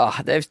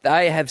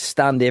 They have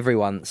stunned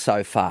everyone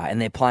so far,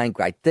 and they're playing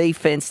great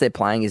defence. They're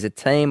playing as a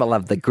team. I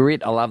love the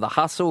grit. I love the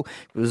hustle.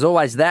 It was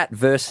always that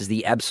versus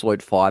the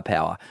absolute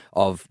firepower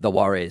of the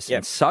Warriors. Yep.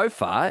 And so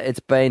far, it's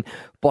been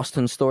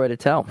Boston's story to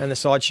tell. And the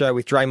sideshow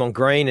with Draymond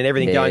Green and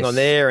everything going on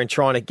there and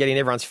trying to get in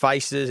everyone's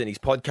faces and his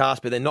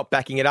podcast, but they're not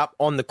backing it up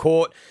on the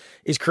court,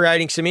 is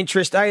creating some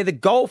interest. Hey, the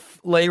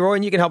golf, Leroy,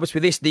 and you can help us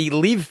with this, the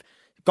Live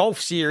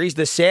Golf Series,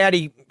 the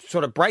Saudi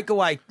sort of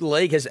breakaway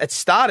league, it's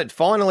started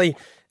finally.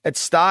 It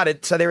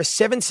started. So there are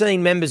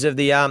 17 members of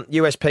the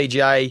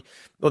USPGA,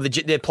 or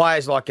the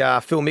players like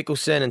Phil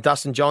Mickelson and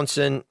Dustin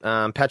Johnson,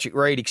 Patrick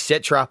Reed,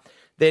 etc.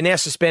 They're now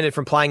suspended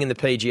from playing in the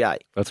PGA.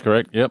 That's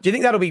correct, yep. Do you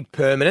think that'll be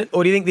permanent,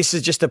 or do you think this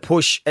is just a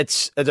push?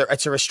 It's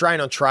a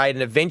restraint on trade,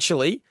 and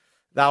eventually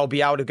they'll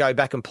be able to go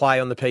back and play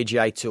on the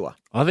PGA Tour?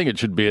 I think it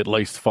should be at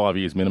least 5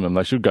 years minimum.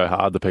 They should go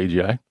hard, the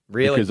PGA.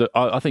 Really? Because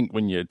I think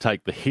when you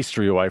take the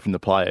history away from the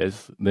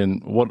players,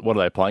 then what are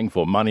they playing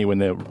for? Money when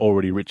they're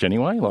already rich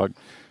anyway?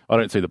 I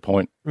don't see the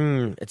point.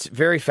 It's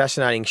very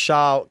fascinating.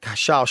 Charles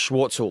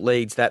Schwartzel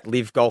leads that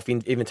Live Golf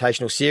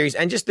Invitational Series.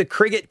 And just the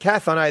cricket,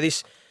 Kath, I know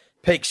this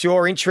piques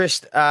your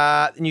interest.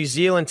 New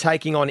Zealand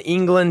taking on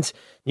England.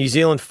 New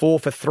Zealand 4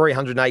 for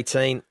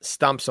 318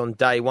 stumps on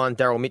day one.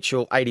 Daryl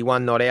Mitchell,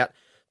 81 not out.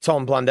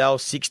 Tom Blundell,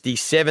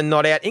 67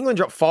 not out. England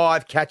dropped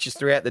 5 catches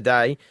throughout the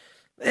day.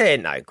 They're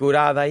no good,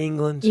 are they,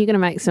 England? You're going to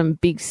make some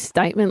big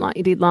statement like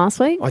you did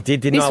last week? I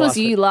didn't I? This was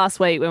you last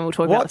week when we were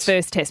talking about the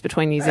first test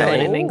between New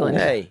Zealand and England.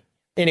 Hey.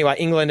 Anyway,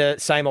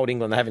 England, same old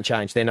England. They haven't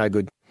changed. They're no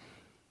good.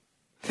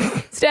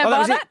 Stand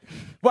by that.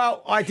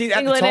 Well, I did at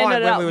England the time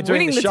ended when up we were doing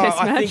the winning the show.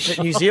 test I match. think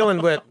that New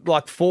Zealand were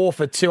like 4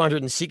 for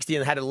 260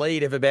 and had a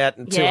lead of about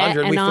 200.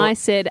 Yeah, and I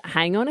said,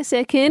 hang on a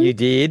second. You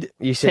did.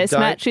 You said test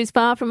match is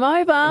far from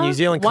over. New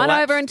Zealand won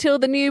collapsed. over until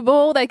the new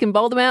ball. They can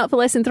bowl them out for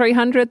less than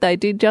 300. They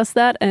did just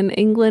that, and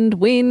England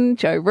win.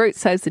 Joe Root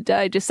saves the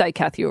day. Just say,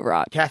 Kath, you were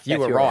right. Kath, you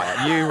were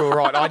right. You were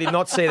right. I did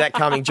not see that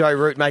coming. Joe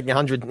Root making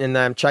 100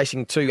 and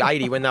chasing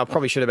 280 when they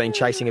probably should have been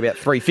chasing about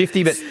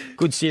 350, but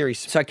good series.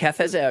 So, Kath,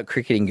 as our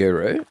cricketing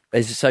guru,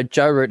 so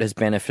Joe Root has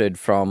benefited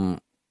from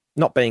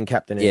not being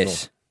captain anymore.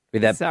 Yes.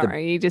 With that,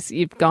 sorry,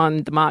 you've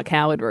gone the Mark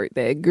Howard route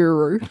there,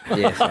 guru.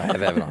 Yes, I have,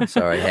 haven't I?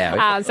 Sorry,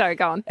 Howard. Sorry,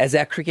 go on. As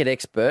our cricket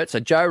expert,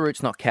 so Joe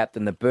Root's not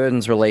captain, the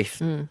burden's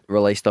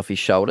released off his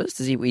shoulders.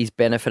 He's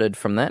benefited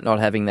from that, not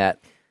having that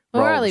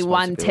Well, we're only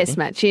one test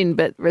match in,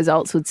 but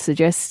results would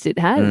suggest it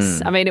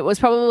has. I mean, it was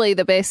probably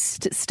the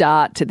best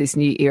start to this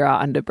new era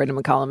under Brendan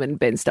McCullum and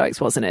Ben Stokes,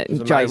 wasn't it?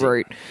 And Joe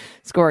Root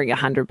scoring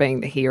 100,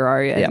 being the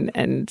hero,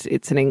 and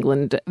it's an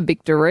England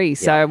victory.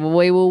 So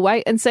we will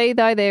wait and see,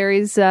 though. There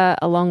is a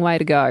long way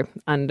to go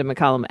under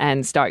McCullum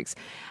and Stokes.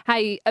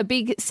 Hey, a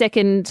big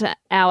second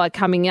hour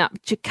coming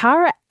up.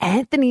 Jakara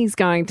Anthony's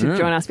going to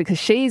join us because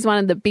she's one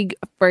of the big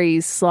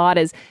freeze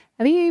sliders.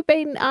 Have you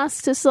been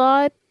asked to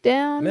slide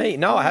down? Me?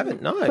 No, I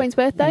haven't. No. Queen's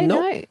birthday?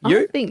 Nope. No.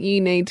 You? I think you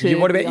need to.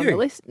 What about be on you? the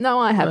list. No,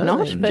 I have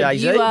not. But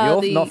Jay-Z?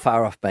 you're not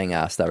far off being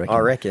asked, I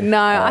reckon.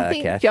 No, I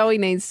think Kath. Joey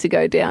needs to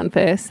go down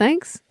first.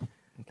 Thanks.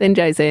 Then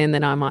Jay-Z, and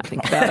then I might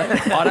think about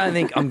it. I don't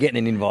think I'm getting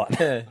an invite.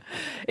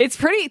 It's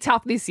pretty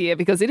tough this year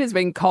because it has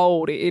been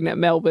cold in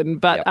Melbourne,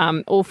 but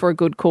all for a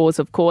good cause,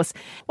 of course.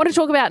 I want to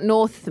talk about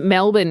North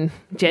Melbourne,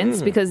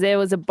 gents, because there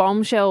was a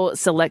bombshell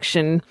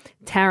selection.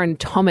 Taron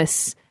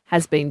Thomas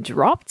has been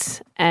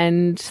dropped,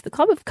 and the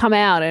club have come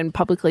out and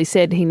publicly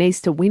said he needs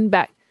to win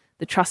back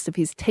the trust of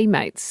his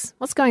teammates.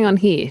 What's going on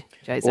here,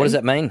 Jay-Z? What does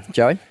that mean,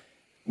 Joey?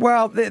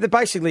 Well, they're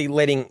basically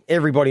letting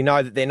everybody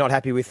know that they're not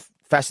happy with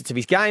facets of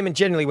his game, and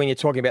generally when you're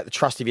talking about the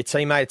trust of your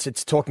teammates,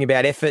 it's talking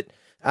about effort,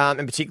 and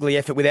particularly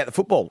effort without the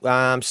football.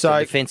 So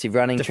defensive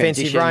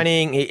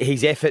running,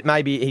 his effort,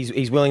 maybe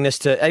his willingness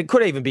to. It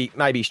could even be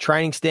maybe his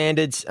training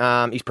standards,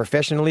 his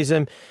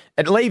professionalism.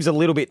 It leaves it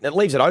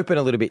open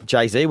a little bit,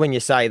 Jay-Z, when you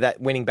say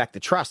that winning back the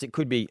trust. It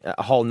could be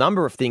a whole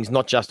number of things,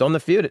 not just on the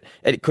field.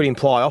 It could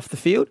imply off the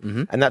field,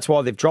 and that's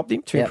why they've dropped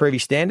him to improve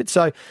his standards.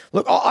 So,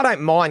 look, I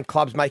don't mind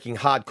clubs making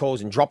hard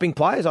calls and dropping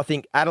players. I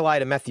think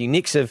Adelaide and Matthew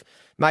Nicks have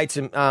made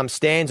some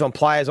stands on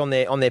players on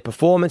their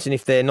performance, and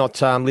if they're not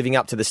living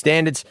up to the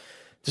standards,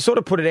 to sort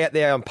of put it out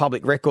there on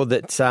public record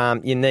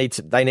that he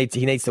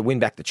needs to win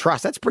back the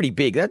trust. That's pretty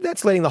big.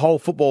 That's letting the whole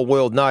football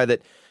world know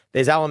that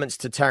there's elements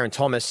to Taron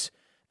Thomas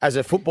as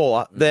a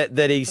footballer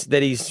that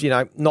he's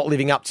not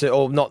living up to,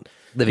 or not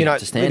living up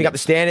to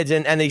standards,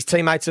 and these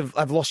teammates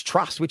have lost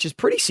trust, which is a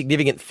pretty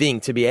significant thing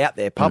to be out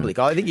there public.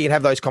 I think you can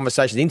have those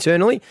conversations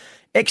internally.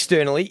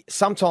 Externally,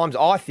 sometimes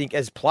I think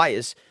as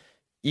players,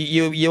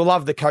 you'll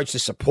love the coach to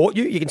support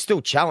you. You can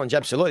still challenge,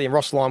 absolutely. And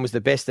Ross Lyon was the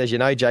best, as you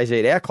know, Jay-Z,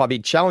 at our club.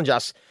 He'd challenge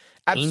us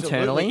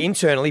absolutely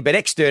internally, but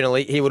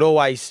externally, he would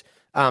always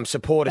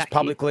support us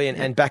publicly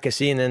and back us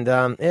in.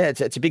 And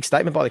it's a big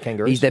statement by the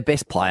Kangaroos. He's their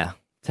best player,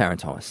 Taron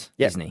Thomas,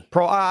 isn't he?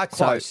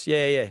 Close, so,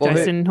 yeah.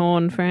 Jason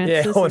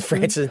Horne-Francis. Yeah,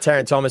 Horne-Francis and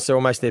Taron Thomas are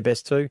almost their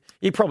best too.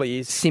 He probably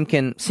is.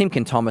 Simpkin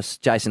Thomas,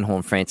 Jason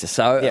Horne-Francis.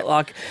 So,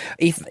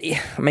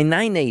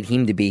 they need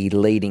him to be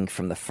leading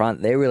from the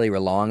front. They're really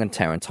relying on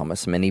Taron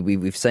Thomas. I mean,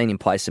 we've seen him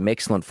play some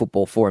excellent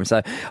football for him.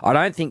 So, I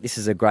don't think this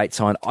is a great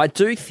sign. I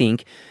do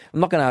think,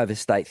 I'm not going to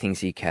overstate things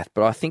here, Kath,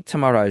 but I think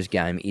tomorrow's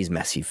game is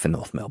massive for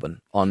North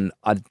Melbourne on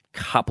a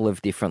couple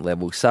of different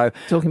levels. So,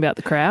 talking about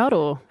the crowd,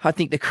 or I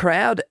think the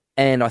crowd.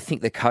 And I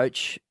think the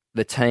coach,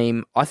 the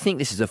team, I think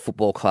this is a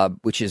football club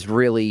which is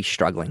really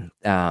struggling,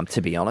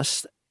 to be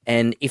honest.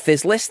 And if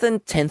there's less than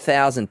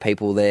 10,000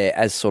 people there,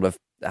 as sort of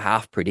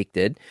half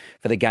predicted,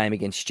 for the game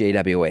against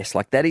GWS,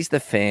 like that is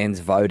the fans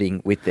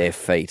voting with their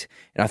feet.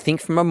 And I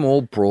think from a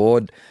more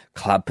broad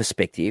club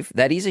perspective,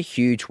 that is a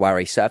huge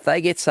worry. So if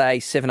they get, say,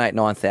 7,000, 8,000,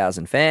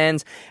 9,000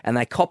 fans and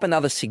they cop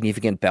another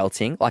significant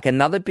belting, like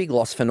another big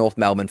loss for North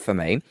Melbourne for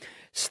me,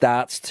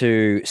 starts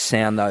to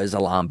sound those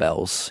alarm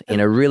bells in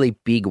a really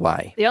big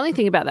way. The only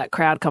thing about that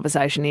crowd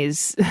conversation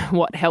is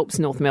what helps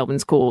North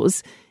Melbourne's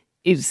cause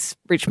is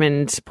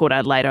Richmond, Port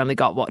Adelaide only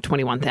got,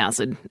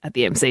 21,000 at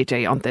the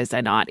MCG on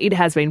Thursday night. It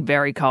has been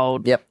very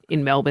cold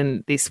in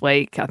Melbourne this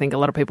week. I think a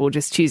lot of people are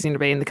just choosing to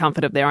be in the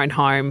comfort of their own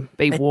home,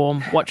 be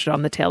warm, watch it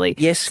on the telly.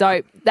 Yes.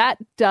 So that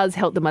does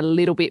help them a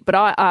little bit. But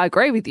I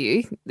agree with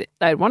you.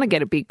 They want to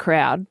get a big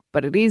crowd,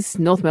 but it is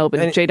North Melbourne,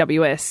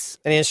 GWS.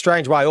 And in a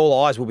strange way,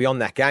 all eyes will be on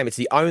that game. It's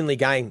the only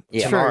game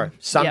tomorrow,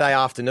 Sunday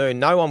afternoon.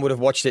 No one would have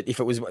watched it if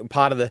it was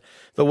part of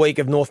the week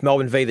of North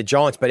Melbourne v the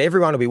Giants, but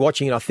everyone will be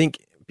watching it, I think.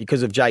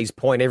 Because of Jay's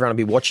point, everyone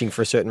will be watching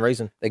for a certain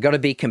reason. They've got to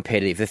be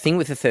competitive. The thing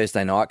with the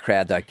Thursday night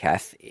crowd, though,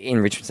 Kath, in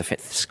Richmond's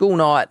defence, school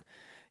night,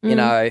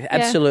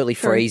 absolutely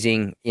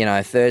freezing.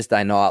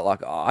 Thursday night,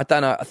 I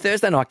don't know.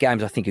 Thursday night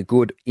games, I think, are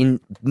good.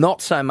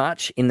 Not so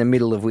much in the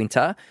middle of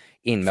winter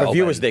in Melbourne. For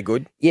viewers, they're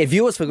good. Yeah,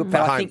 viewers are good.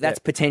 But I think that's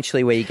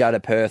potentially where you go to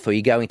Perth or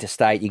you go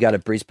interstate, you go to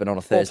Brisbane on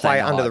a Thursday night.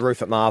 Or play under the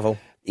roof at Marvel.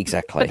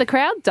 Exactly. But the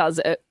crowd does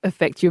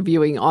affect your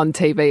viewing on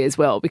TV as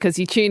well, because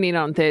you tune in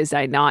on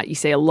Thursday night, you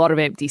see a lot of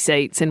empty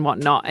seats and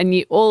whatnot, and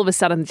you all of a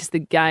sudden just the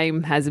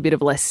game has a bit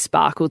of less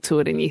sparkle to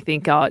it, and you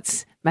think,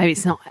 maybe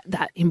it's not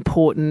that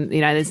important.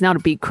 There's not a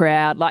big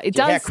crowd. Like it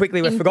does. How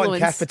quickly we've forgotten,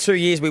 Kath. For 2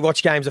 years, we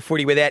watched games of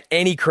footy without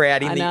any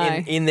crowd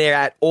in there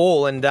at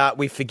all, and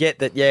we forget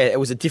that. it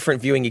was a different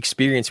viewing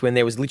experience when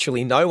there was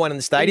literally no one in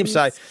the stadium.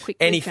 So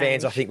any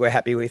fans, I think, we're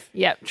happy with.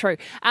 Yeah, true.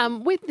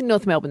 With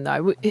North Melbourne,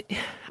 though,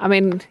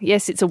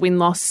 yes, it's a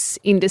win-loss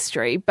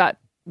industry, but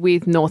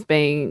with North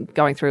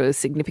going through a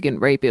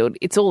significant rebuild,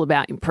 it's all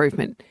about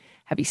improvement.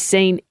 Have you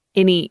seen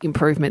any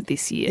improvement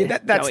this year?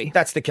 Yeah,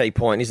 that's the key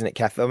point, isn't it,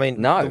 Kath? I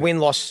mean, no. The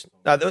win-loss,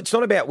 it's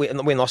not about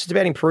win-loss, it's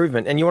about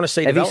improvement, and you want to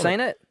see Have development.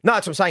 You seen it? No,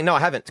 that's what I'm saying. No,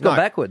 I haven't. It's gone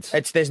backwards.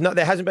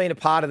 There hasn't been a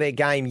part of their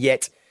game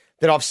yet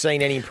that I've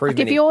seen any improvement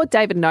in. If you're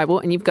David Noble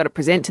and you've got to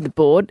present to the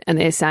board and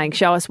they're saying,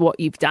 show us what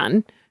you've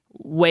done,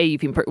 where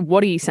you've improved,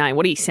 what are you saying?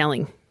 What are you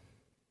selling?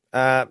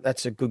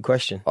 That's a good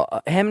question.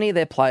 How many of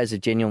their players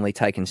have genuinely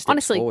taken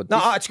steps forward?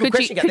 No, it's a good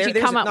question. Could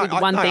you come up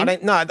with one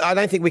thing? I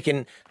don't think we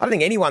can. I don't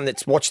think anyone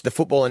that's watched the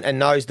football and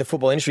knows the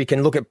football industry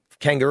can look at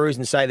Kangaroos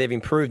and say they've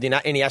improved in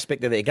any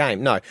aspect of their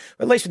game. No,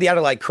 at least with the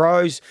Adelaide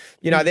Crows,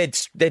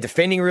 they're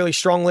defending really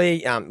strongly.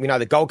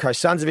 The Gold Coast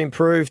Suns have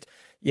improved.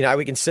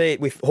 We can see it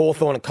with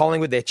Hawthorn and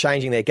Collingwood. They're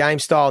changing their game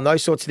style and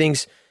those sorts of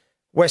things.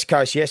 West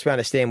Coast, yes, we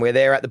understand where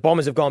they're at. The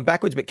Bombers have gone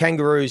backwards, but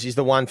Kangaroos is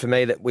the one for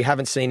me that we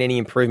haven't seen any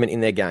improvement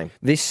in their game.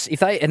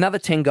 Another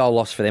 10-goal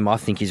loss for them, I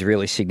think, is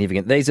really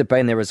significant. These have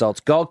been their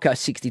results. Gold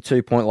Coast,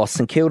 62-point loss.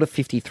 St Kilda,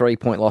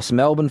 53-point loss.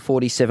 Melbourne,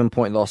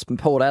 47-point loss.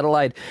 Port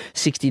Adelaide,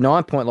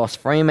 69-point loss.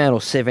 Fremantle,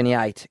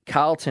 78.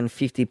 Carlton,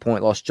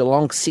 50-point loss.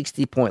 Geelong,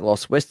 60-point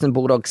loss. Western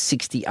Bulldogs,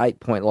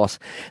 68-point loss.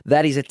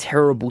 That is a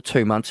terrible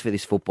 2 months for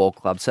this football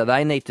club. So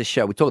they need to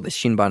show, we talk the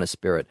shin bone of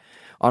spirit.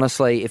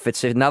 honestly, if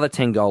it's another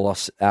 10-goal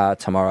loss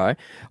tomorrow,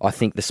 I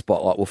think the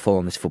spotlight will fall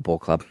on this football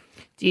club.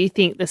 Do you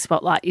think the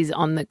spotlight is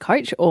on the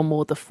coach or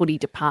more the footy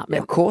department?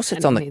 Yeah, of course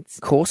it's on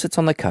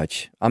the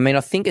coach. I mean,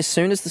 I think as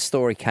soon as the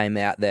story came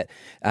out that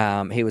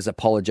he was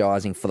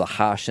apologising for the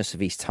harshness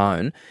of his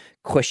tone,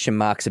 question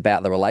marks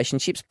about the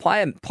relationships.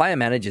 Player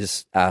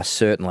managers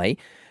certainly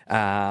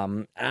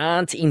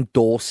aren't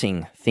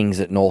endorsing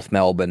things at North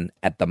Melbourne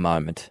at the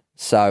moment.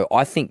 So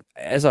I think,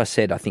 as I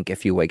said, a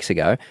few weeks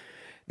ago,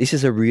 this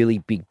is a really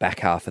big back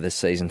half of the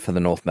season for the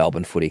North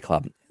Melbourne Footy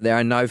Club. There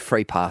are no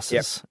free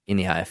passes in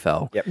the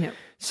AFL. Yep.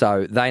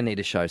 So they need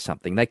to show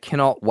something. They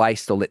cannot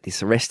waste or let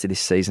the rest of this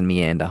season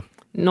meander.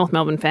 North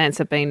Melbourne fans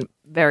have been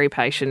very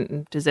patient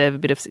and deserve a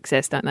bit of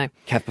success, don't they?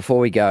 Kath, before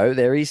we go,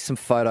 there is some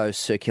photos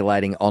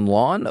circulating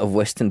online of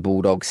Western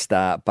Bulldogs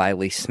star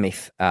Bailey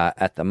Smith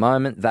at the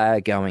moment. They are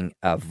going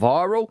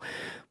viral.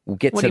 We'll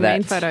get what to do you that.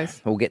 mean,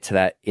 photos? We'll get to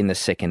that in the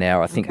second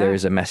hour. I think there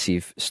is a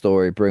massive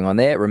story to bring on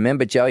there.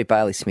 Remember, Joey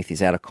Bailey Smith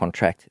is out of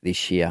contract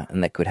this year,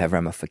 and that could have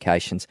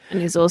ramifications.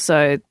 And there's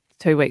also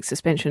 2-week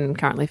suspension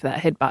currently for that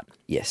headbutt.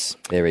 Yes,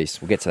 there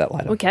is. We'll get to that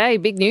later. Okay,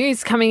 big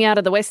news coming out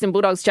of the Western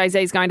Bulldogs. Jay-Z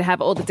is going to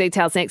have all the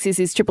details next. This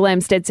is Triple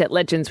M's Dead Set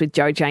Legends with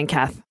Joe, Jane,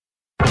 Kath.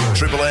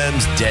 Triple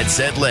M's Dead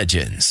Set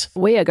Legends.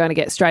 We are going to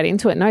get straight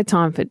into it. No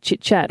time for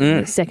chit-chat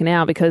in the second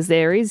hour because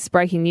there is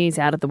breaking news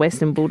out of the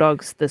Western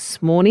Bulldogs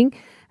this morning.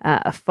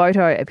 A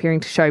photo appearing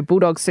to show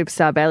Bulldogs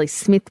superstar Bailey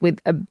Smith with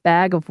a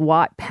bag of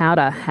white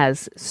powder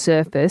has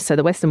surfaced. So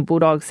the Western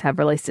Bulldogs have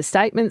released a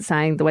statement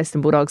saying the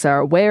Western Bulldogs are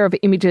aware of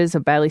images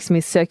of Bailey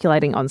Smith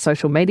circulating on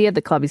social media. The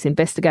club is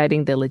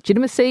investigating the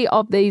legitimacy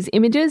of these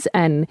images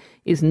and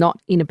is not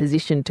in a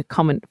position to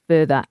comment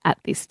further at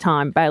this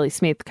time. Bailey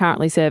Smith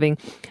currently serving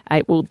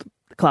the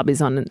club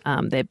is on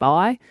their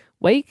bye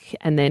week,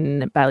 and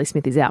then Bailey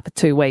Smith is out for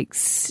 2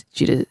 weeks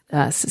due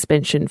to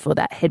suspension for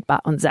that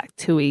headbutt on Zach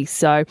Tui.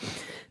 So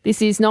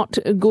this is not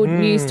good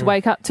news to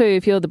wake up to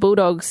if you're the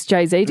Bulldogs.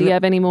 Jay-Z, do you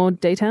have any more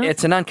details?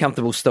 It's an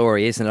uncomfortable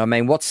story, isn't it? I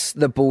mean, what's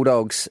the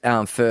Bulldogs'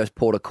 first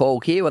port of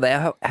call here? Well, they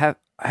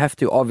have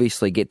to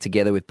obviously get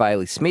together with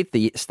Bailey Smith,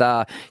 the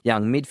star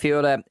young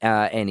midfielder,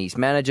 and his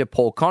manager,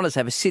 Paul Connors,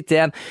 have a sit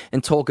down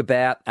and talk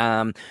about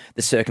the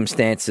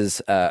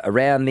circumstances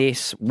around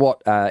this.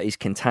 What is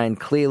contained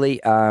clearly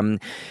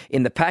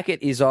in the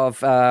packet is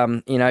of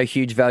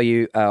huge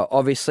value.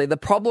 Obviously, the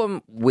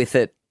problem with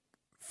it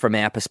from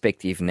our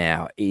perspective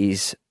now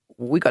is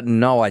we got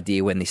no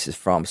idea when this is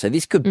from. So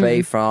this could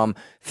be from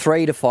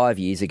 3 to 5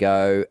 years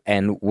ago,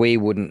 and we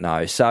wouldn't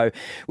know. So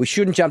we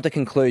shouldn't jump to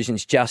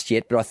conclusions just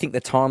yet, but I think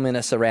the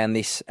timeliness around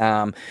this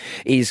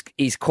is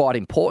quite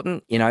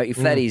important. You know, if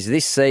that is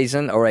this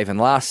season or even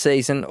last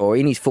season or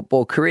in his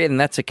football career, then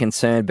that's a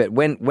concern. But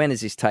when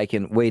is this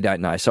taken? We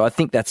don't know. So I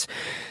think that's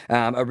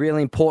a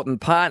really important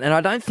part, and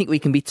I don't think we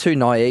can be too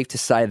naive to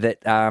say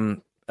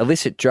that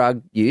illicit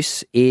drug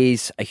use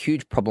is a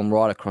huge problem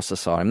right across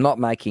society. I'm not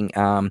making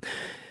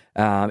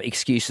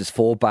excuses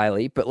for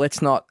Bailey, but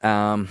let's not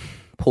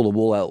pull the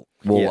wool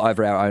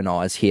over our own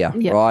eyes here,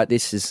 right?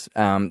 This is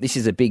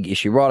a big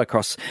issue right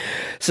across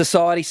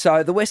society.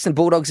 So the Western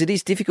Bulldogs, it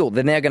is difficult.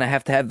 They're now going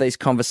to have these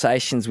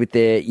conversations with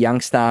their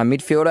young star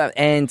midfielder,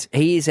 and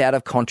he is out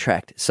of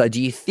contract. So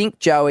do you think,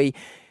 Joey,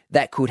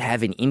 that could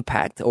have an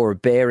impact or a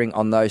bearing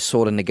on those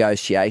sort of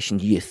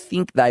negotiations? Do you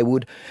think they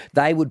would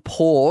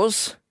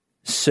pause,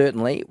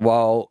 certainly,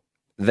 while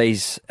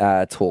these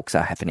talks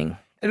are happening?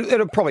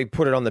 It'll probably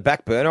put it on the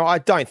back burner. I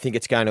don't think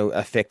it's going to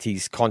affect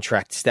his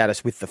contract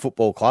status with the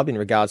football club in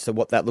regards to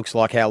what that looks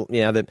like, how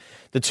the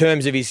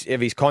terms of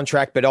his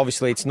contract. But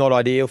obviously, it's not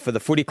ideal for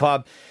the footy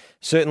club.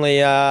 Certainly,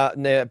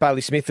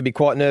 Bailey Smith will be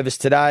quite nervous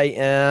today,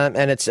 and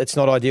it's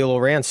not ideal all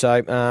round.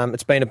 So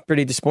it's been a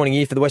pretty disappointing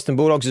year for the Western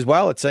Bulldogs as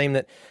well. A team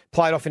that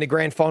played off in a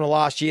grand final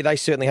last year. They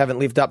certainly haven't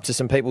lived up to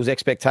some people's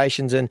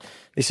expectations, and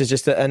this is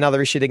just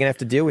another issue they're going to have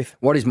to deal with.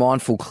 What is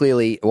mindful,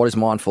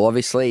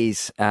 obviously,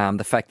 is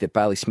the fact that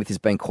Bailey Smith has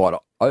been quite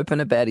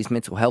open about his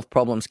mental health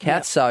problems,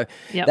 Kat. So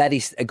that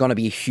is going to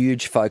be a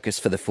huge focus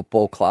for the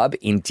football club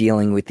in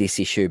dealing with this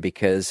issue,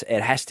 because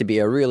it has to be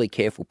a really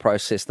careful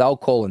process. They'll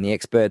call in the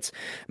experts.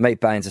 Meet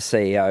Baines, the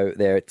CEO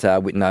there at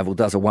Whitten Oval,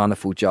 does a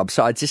wonderful job.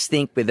 So I just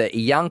think with a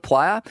young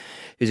player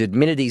who's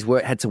admitted he's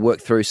had to work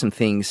through some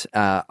things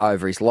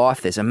over his life,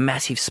 there's a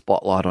massive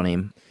spotlight on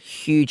him,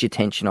 huge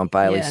attention on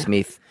Bailey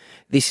Smith.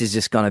 This is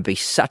just going to be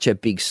such a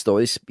big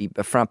story. This will be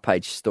a front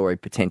page story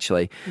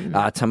potentially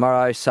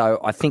tomorrow. So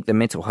I think the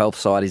mental health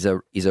side is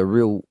a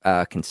real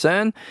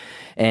concern,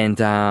 and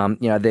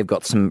they've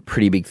got some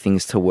pretty big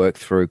things to work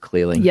through.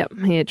 Clearly,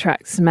 he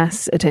attracts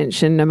mass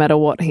attention no matter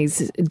what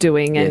he's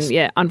doing,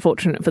 and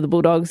unfortunate for the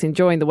Bulldogs,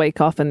 enjoying the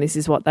week off, and this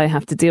is what they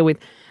have to deal with.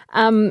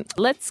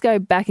 Let's go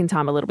back in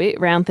time a little bit.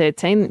 Round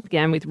 13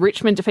 began with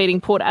Richmond defeating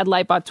Port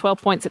Adelaide by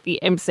 12 points at the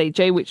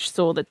MCG, which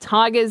saw the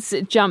Tigers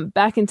jump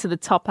back into the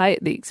top 8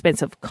 at the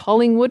expense of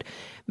Collingwood.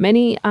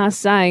 Many are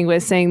saying we're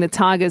seeing the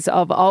Tigers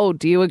of old.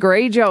 Do you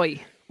agree,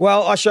 Joey?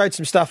 Well, I showed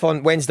some stuff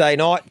on Wednesday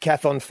night,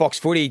 Kath, on Fox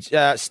Footy,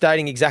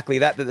 stating exactly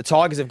that the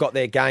Tigers have got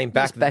their game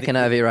back. Just backing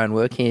over your own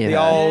work here.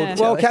 The old,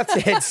 well, Kath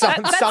said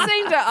some. That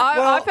seemed to,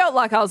 I felt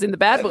like I was in the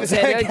bad books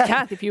there.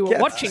 Kath, if you were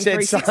watching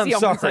 360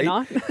 on Wednesday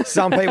night.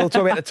 Some people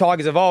talk about the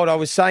Tigers of old. I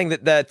was saying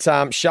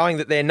that showing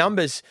that their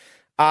numbers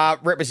are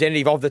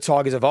representative of the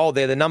Tigers of old.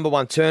 They're the number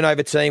one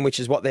turnover team, which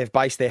is what they've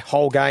based their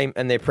whole game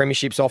and their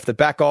premierships off the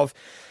back of.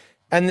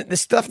 And the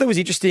stuff that was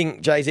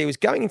interesting, Jay-Z, was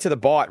going into the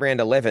bye at round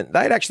 11.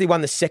 They had actually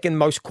won the second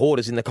most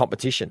quarters in the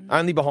competition,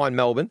 only behind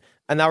Melbourne,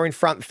 and they were in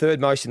front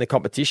third most in the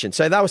competition.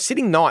 So they were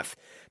sitting ninth,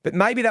 but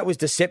maybe that was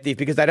deceptive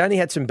because they'd only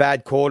had some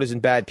bad quarters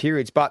and bad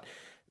periods. But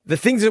the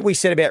things that we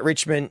said about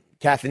Richmond,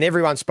 Kath, and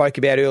everyone spoke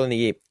about early in the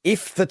year,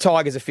 if the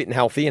Tigers are fit and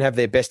healthy and have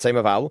their best team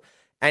available,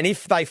 and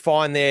if they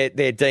find their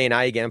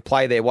DNA again and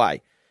play their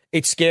way,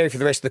 it's scary for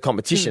the rest of the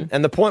competition.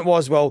 And the point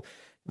was, well,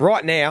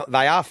 right now,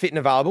 they are fit and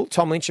available.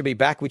 Tom Lynch will be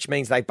back, which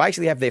means they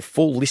basically have their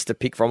full list to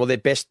pick from, or their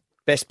best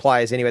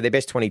players anyway, their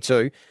best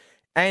 22.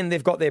 And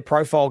they've got their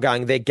profile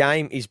going. Their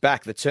game is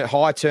back. The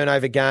high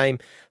turnover game,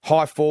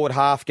 high forward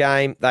half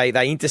game.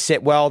 They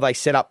intercept well. They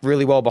set up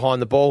really well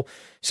behind the ball.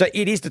 So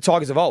it is the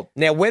Tigers of old.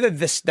 Now, whether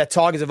the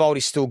Tigers of old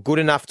is still good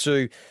enough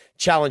to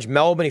challenge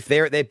Melbourne if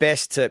they're at their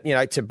best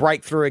to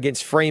break through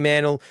against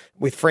Fremantle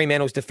with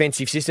Fremantle's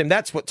defensive system,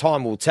 that's what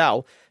time will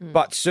tell.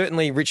 But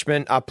certainly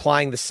Richmond are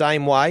playing the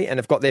same way and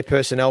have got their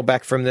personnel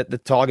back from the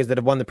Tigers that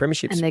have won the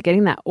premierships. And they're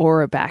getting that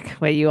aura back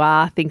where you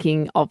are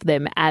thinking of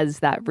them as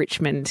that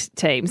Richmond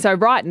team. So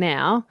right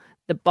now,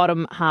 the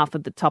bottom half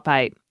of the top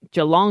 8,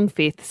 Geelong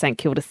 5th, St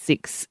Kilda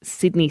 6th,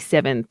 Sydney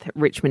 7th,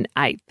 Richmond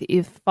 8th.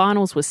 If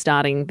finals were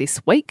starting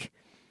this week,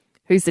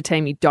 who's the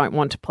team you don't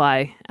want to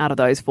play out of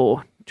those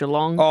 4?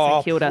 Geelong,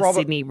 St Kilda,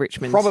 Sydney,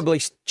 Richmond.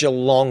 Probably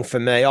Geelong for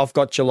me. I've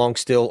got Geelong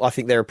still. I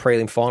think they're a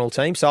prelim final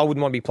team, so I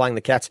wouldn't want to be playing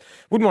the Cats.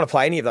 Wouldn't want to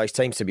play any of those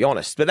teams, to be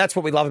honest. But that's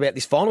what we love about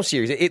this final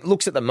series. It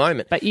looks at the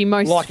moment but you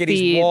most like it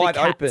is wide the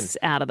Cats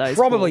open. Out of those,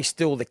 probably 4.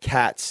 still the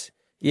Cats.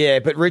 Yeah,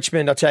 but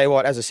Richmond, I'll tell you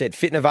what, as I said,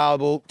 fit and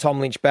available,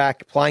 Tom Lynch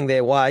back, playing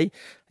their way.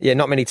 Yeah,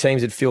 not many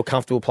teams would feel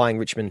comfortable playing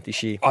Richmond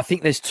this year. I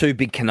think there's 2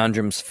 big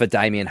conundrums for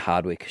Damien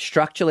Hardwick.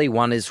 Structurally,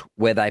 one is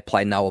where they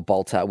play Noah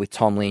Bolter with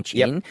Tom Lynch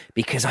in,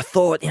 because I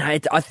thought,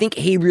 I think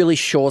he really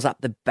shores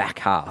up the back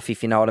half,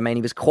 if you know what I mean.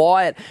 He was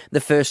quiet the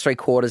first 3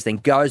 quarters, then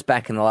goes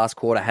back in the last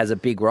quarter, has a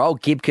big role.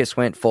 Gibcus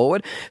went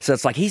forward. So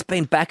it's like he's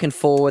been back and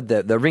forward.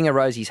 The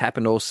ring-a-rosies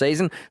happened all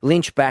season.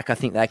 Lynch back, I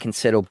think they can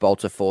settle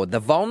Bolter forward. The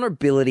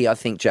vulnerability, I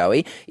think,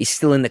 Joey, is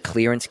still in the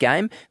clearance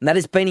game, and that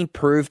has been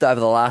improved over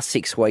the last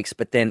 6 weeks,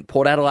 but then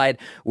Port Adelaide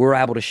were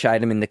able to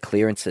shade him in the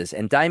clearances.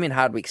 And Damien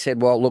Hardwick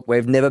said, well, look,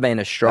 we've never been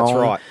a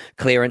strong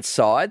clearance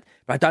side,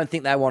 but I don't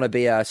think they want to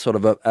be a sort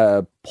of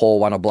a poor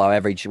one or below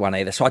average one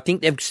either. So I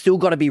think they've still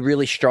got to be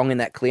really strong in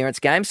that clearance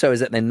game so is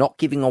that they're not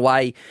giving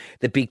away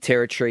the big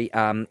territory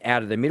out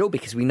of the middle,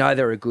 because we know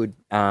they're a good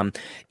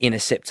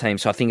intercept team.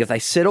 So I think if they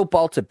settle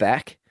Bolter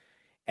back,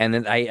 and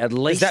then they at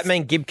least... Does that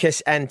mean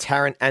Gibcus and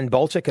Tarrant and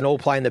Bolter can all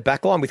play in the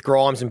back line with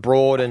Grimes and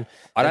Broad and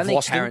I don't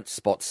think Tarrant's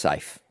spot's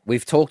safe.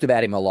 We've talked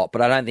about him a lot,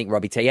 but I don't think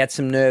Robbie T. He had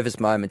some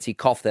nervous moments. He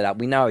coughed it up.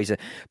 We know he's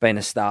been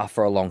a star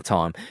for a long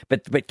time.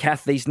 But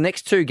Kath, these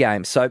next 2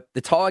 games, so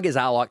the Tigers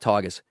are like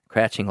Tigers,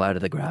 crouching low to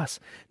the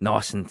grass.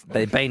 Nice, and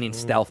they've been in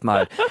stealth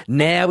mode.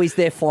 Now is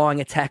their flying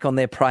attack on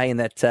their prey in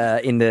that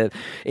in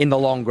the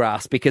long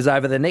grass, because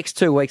over the next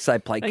 2 weeks they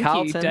play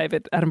Carlton. Thank you,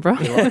 David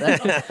Attenborough. You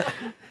like that?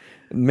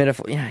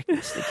 Metaphor,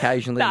 just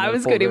occasionally. No, it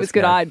was good. It was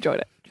good. I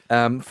enjoyed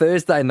it.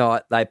 Thursday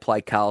night, they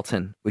play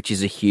Carlton, which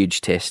is a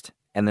huge test.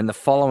 And then the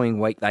following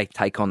week, they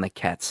take on the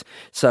Cats.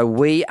 So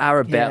we are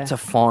about to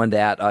find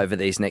out over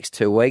these next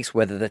 2 weeks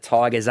whether the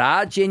Tigers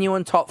are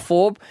genuine top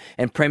 4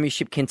 and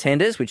premiership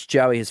contenders, which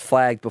Joey has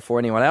flagged before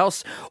anyone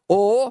else,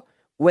 or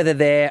whether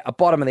they're a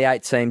bottom of the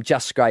 8 team,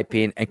 just scrape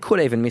in and could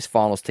even miss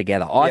finals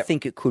together. I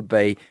think it could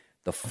be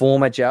the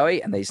former,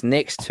 Joey, and these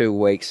next 2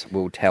 weeks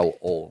will tell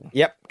all.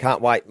 Yep,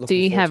 can't wait. Do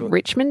you have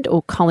Richmond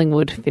or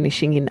Collingwood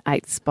finishing in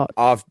 8th spot?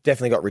 I've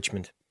definitely got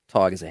Richmond.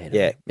 Tigers ahead.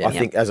 Yeah, I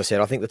think, as I said,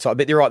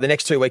 but you're right, the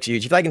next 2 weeks are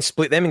huge. If they can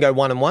split them and go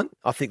 1-1,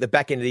 I think the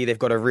back end of the year they've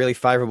got a really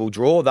favourable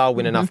draw. They'll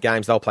win enough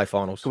games, they'll play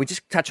finals. Can we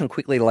just touch on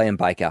quickly Liam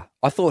Baker?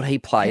 I thought he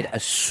played a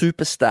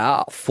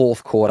superstar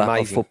 4th quarter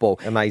of football.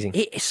 Amazing.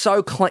 He's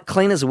so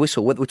clean as a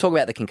whistle. We'll talk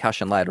about the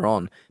concussion later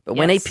on. But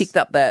when he picked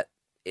up that,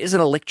 it was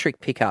an electric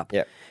pickup.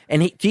 Yeah.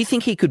 And do you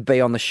think he could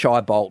be on the Shea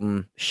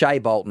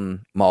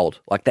Bolton mould,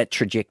 like that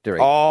trajectory?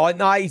 Oh,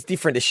 no, he's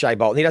different to Shea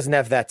Bolton. He doesn't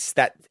have that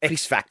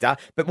X factor.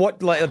 But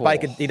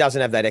Baker, he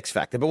doesn't have that X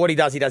factor. But what he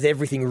does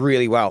everything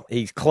really well.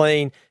 He's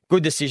clean,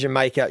 good decision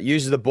maker,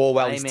 uses the ball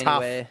well. He's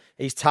tough.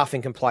 He's tough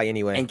and can play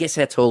anywhere. And guess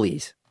how tall he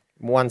is?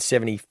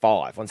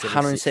 175,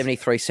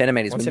 173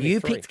 centimetres. When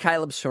you picked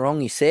Caleb Sarong,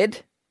 you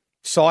said?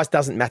 Size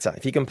doesn't matter.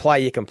 If you can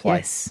play, you can play.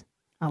 Yes,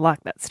 I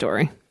like that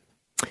story.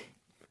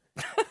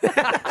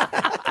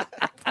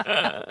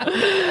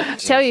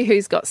 Tell you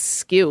who's got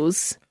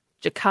skills.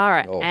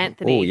 Jakara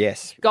Anthony. Oh,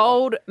 yes.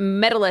 Gold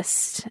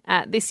medalist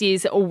at this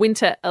year's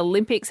Winter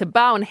Olympics. A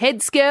bow and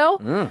heads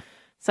girl.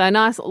 So a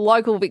nice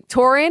local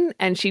Victorian,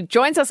 and she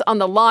joins us on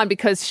the line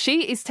because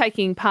she is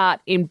taking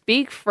part in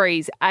Big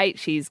Freeze 8.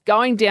 She's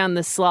going down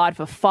the slide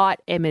for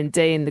Fight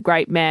M&D and the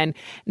great man,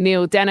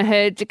 Neil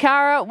Danaher.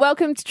 Jakara,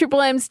 welcome to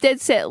Triple M's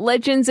Dead Set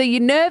Legends. Are you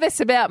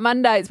nervous about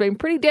Monday? It's been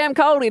pretty damn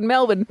cold in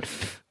Melbourne.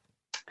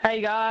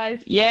 Hey,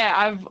 guys. Yeah,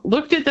 I've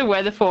looked at the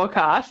weather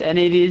forecast, and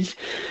it is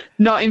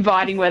not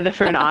inviting weather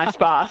for an ice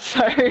bath.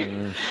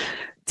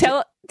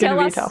 So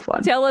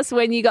Tell us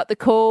when you got the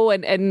call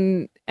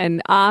and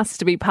asked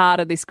to be part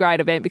of this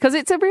great event, because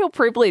it's a real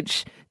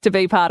privilege to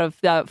be part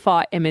of the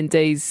Fight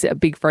M&D's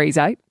Big Freeze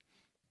 8.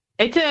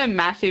 It's a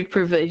massive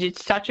privilege.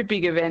 It's such a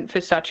big event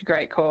for such a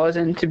great cause,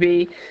 and to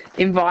be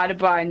invited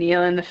by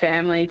Neil and the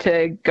family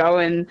to go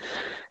and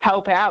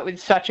help out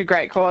with such a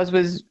great cause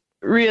was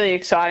really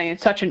exciting.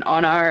 It's such an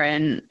honour,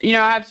 and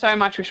I have so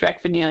much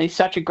respect for Neil. He's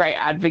such a great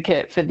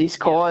advocate for this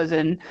cause,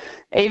 and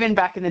even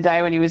back in the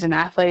day when he was an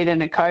athlete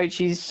and a coach,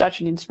 he's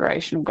such an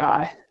inspirational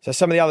guy. So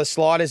some of the other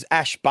sliders,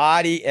 Ash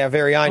Barty, our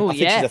very own, I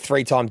think she's a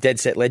 3-time Dead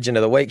Set Legend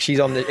of the Week.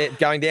 She's on the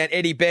going down.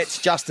 Eddie Betts,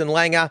 Justin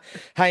Langer,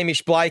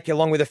 Hamish Blake,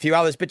 along with a few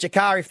others. But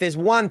Jakara, if there's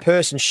one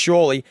person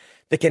surely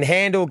that can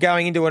handle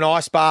going into an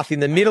ice bath in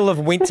the middle of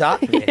winter,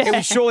 it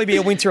would surely be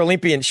a Winter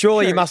Olympian.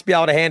 Surely you must be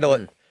able to handle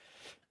it.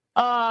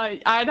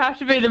 I'd have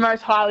to be the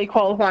most highly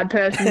qualified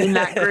person in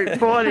that group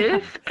for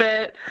this,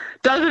 but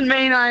doesn't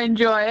mean I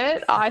enjoy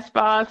it. Ice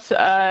baths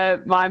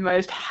are my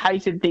most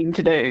hated thing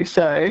to do,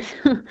 so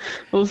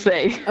we'll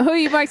see. Who are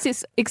you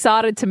most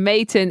excited to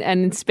meet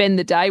and spend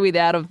the day with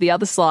out of the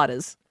other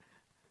sliders?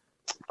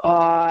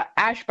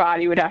 Ash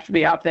Barty would have to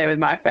be up there with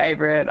my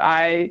favourite.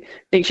 I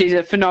think she's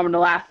a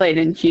phenomenal athlete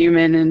and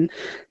human, and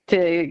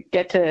to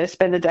get to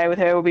spend the day with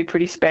her will be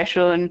pretty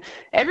special. And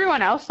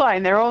everyone else,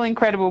 they're all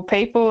incredible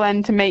people,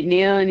 and to meet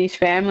Neil and his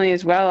family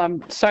as well.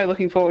 I'm so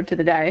looking forward to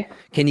the day.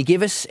 Can you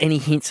give us any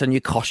hints on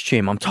your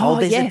costume? I'm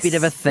told there's a bit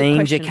of a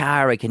theme,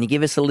 Jakara. Can you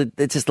give us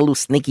just a little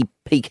sneaky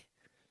peek?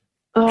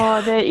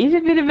 There is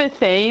a bit of a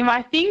theme.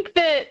 I think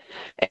that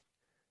a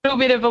little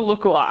bit of a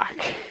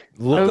look-alike.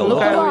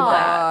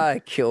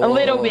 Look-alike. A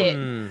little bit.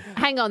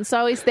 Hang on,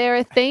 so is there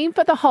a theme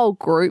for the whole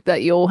group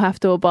that you all have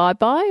to abide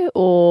by,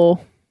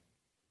 or...?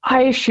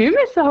 I assume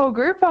it's the whole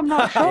group. I'm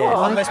not sure.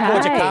 Yeah, unless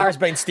poor Jakara's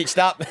been stitched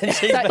up.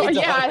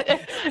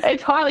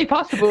 It's highly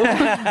possible.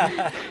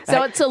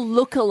 So it's a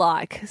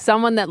look-alike,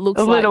 someone that looks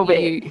like you. A little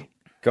bit.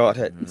 Got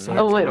it.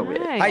 A little bit.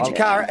 Hey,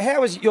 Jakara,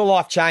 how has your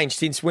life changed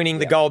since winning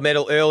the gold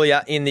medal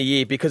earlier in the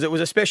year? Because it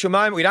was a special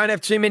moment. We don't have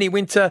too many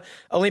Winter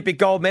Olympic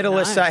gold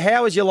medalists. No. So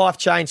how has your life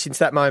changed since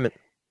that moment?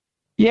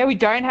 Yeah, we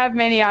don't have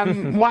many.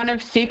 I'm one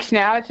of 6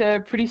 now. It's a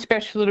pretty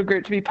special little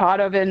group to be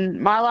part of,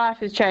 and my life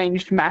has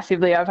changed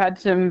massively. I've had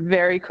some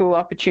very cool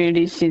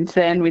opportunities since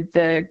then with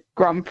the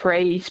Grand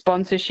Prix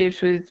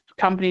sponsorships with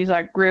companies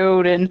like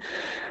Grilled and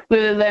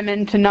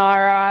Lululemon,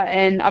 Tanara,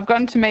 and I've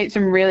gotten to meet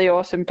some really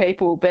awesome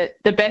people. But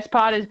the best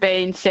part has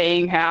been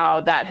seeing how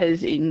that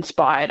has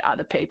inspired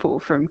other people,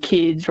 from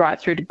kids right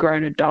through to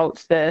grown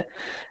adults. The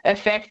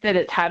effect that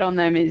it's had on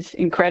them is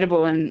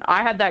incredible, and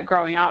I had that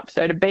growing up.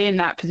 So to be in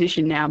that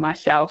position now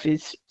myself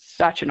is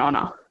such an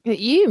honour.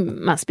 You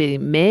must be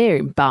mayor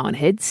in Bowen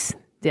Heads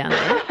down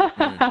there.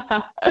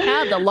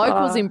 How the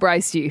locals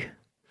embrace you?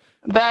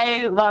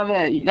 They love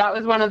it. That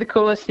was one of the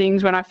coolest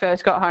things when I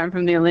first got home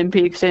from the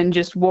Olympics, and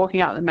just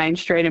walking up the main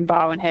street in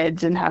Bowen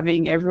Heads and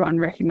having everyone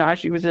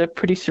recognise you was a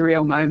pretty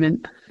surreal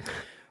moment.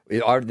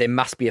 There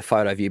must be a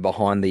photo of you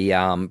behind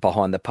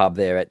the pub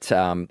there at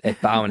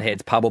Bowen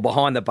Heads pub, or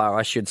behind the bar,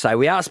 I should say.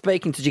 We are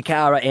speaking to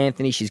Jakara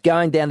Anthony. She's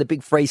going down the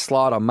Big Freeze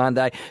slide on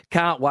Monday.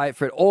 Can't wait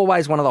for it.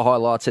 Always one of the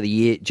highlights of the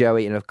year,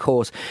 Joey. And of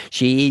course,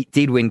 she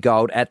did win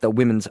gold at the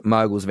Women's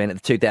Moguls event at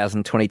the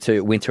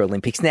 2022 Winter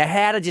Olympics. Now,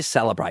 how did you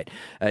celebrate,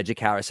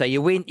 Jakara? So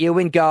you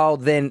win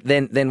gold.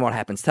 Then what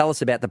happens? Tell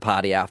us about the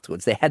party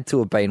afterwards. There had to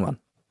have been one.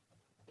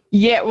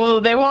 Yeah,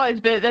 well, there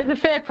was, but there's a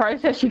fair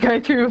process you go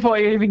through before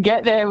you even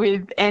get there,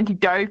 with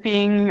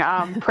anti-doping,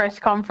 press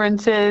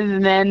conferences,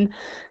 and then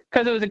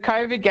because it was a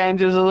COVID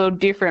Games, it was a little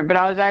different, but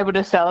I was able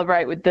to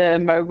celebrate with the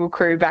Mogul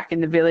crew back in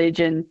the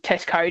village, and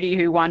Tess Cody,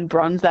 who won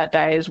bronze that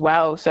day as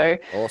well. So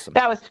awesome.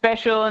 That was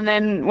special. And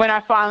then when I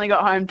finally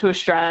got home to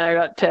Australia, I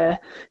got to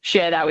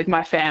share that with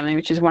my family,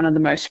 which is one of the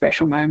most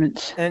special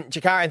moments. And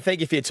Jakara, and thank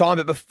you for your time.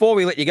 But before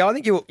we let you go, I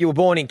think you were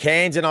born in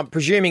Cairns, and I'm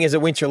presuming as a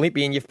Winter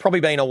Olympian, you've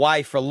probably been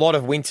away for a lot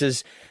of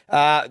winters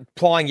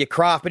plying your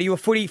craft. But are you a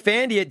footy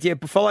fan? Do you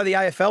follow the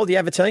AFL? Do you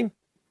have a team?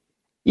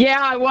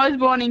 Yeah, I was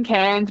born in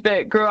Cairns,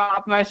 but grew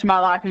up most of my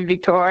life in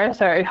Victoria,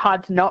 so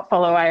hard to not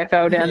follow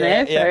AFL down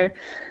there. So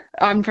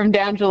I'm from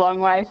down Geelong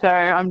way, so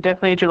I'm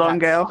definitely a Geelong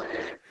girl.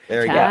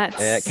 There we go.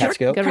 Cats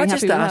girl. Can I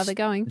just ask, how they're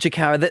going?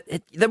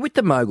 Jakara, that with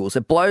the Moguls,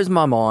 it blows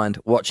my mind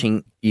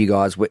watching you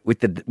guys with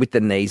the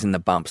knees and the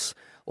bumps.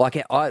 I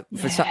can't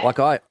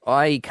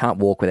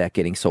walk without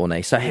getting sore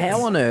knees. So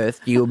how on earth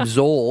do you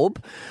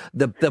absorb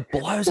the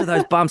blows of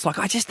those bumps?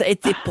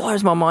 It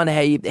blows my mind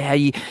how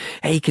you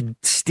could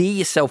steer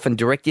yourself and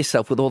direct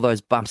yourself with all those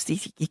bumps. Do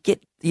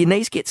your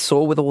knees get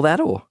sore with all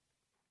that, or?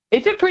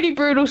 It's a pretty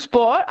brutal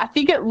sport. I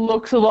think it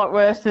looks a lot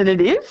worse than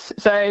it is.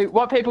 So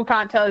what people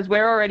can't tell is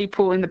we're already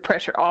pulling the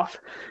pressure off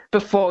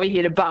before we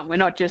hit a bump. We're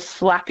not just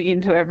slapping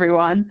into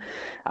everyone.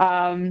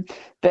 But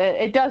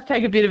it does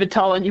take a bit of a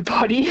toll on your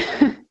body.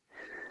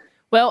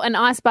 Well, an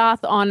ice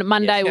bath on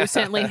Monday will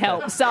certainly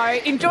help. So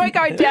enjoy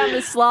going down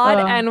the slide,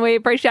 and we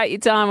appreciate your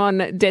time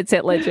on Dead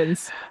Set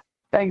Legends.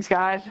 Thanks,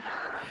 guys.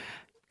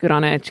 Good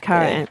on her,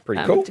 Chikara. Yeah,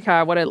 pretty cool.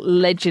 Chikara, what a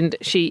legend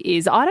she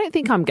is. I don't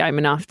think I'm game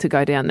enough to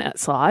go down that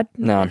slide.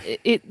 No.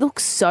 It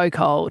looks so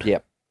cold.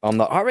 Yep. I'm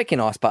not. I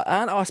reckon aren't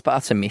ice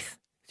baths a myth,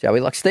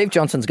 Joey? Like Steve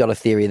Johnson's got a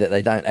theory that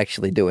they don't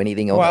actually do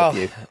anything or help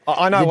you.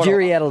 I know the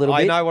jury out a little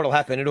bit. I know what'll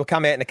happen. It'll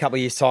come out in a couple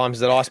of years' time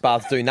that ice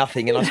baths do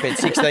nothing, and I spent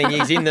 16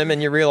 years in them,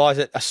 and you realise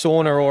that a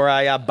sauna or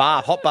a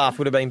hot bath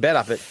would have been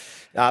better,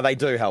 but they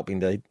do help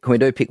indeed. Can we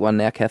do pick one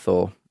now, Kath,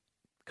 or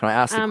can I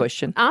ask the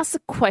question? Ask the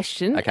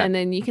question, Okay. and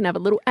then you can have a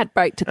little ad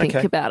break to think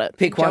about it.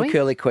 Pick Joey? one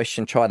curly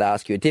question, try to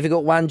ask you a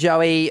difficult one,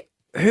 Joey.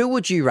 Who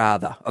would you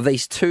rather of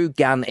these two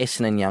gun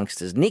Essendon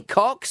youngsters, Nick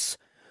Cox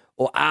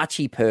or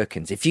Archie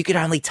Perkins? If you could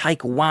only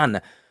take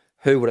one,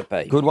 who would it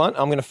be? Good one.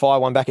 I'm going to fire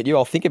one back at you.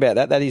 I'll think about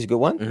that. That is a good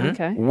one. Mm-hmm.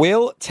 Okay.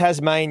 Will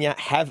Tasmania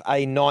have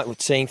a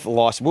 19th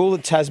licence? Will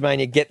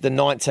Tasmania get the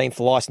 19th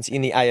licence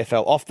in the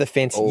AFL off the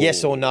fence,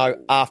 yes or no,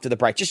 after the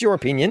break? Just your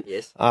opinion.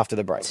 Yes. After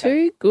the break.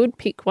 Two good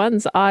pick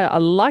ones. I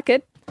like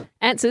it.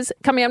 Answers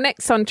coming up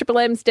next on Triple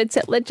M's Dead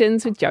Set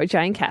Legends with Joe,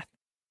 Jay and Kath.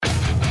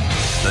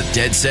 The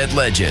Dead Set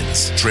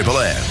Legends, Triple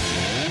M.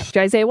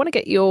 Jay-Z, I want to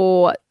get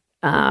your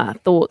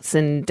thoughts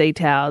and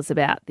details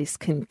about this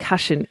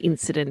concussion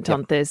incident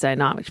on Thursday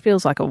night, which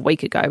feels like a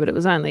week ago, but it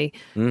was only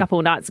a couple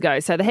of nights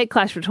ago. So the head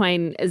clash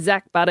between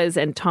Zach Butters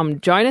and Tom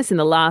Jonas in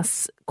the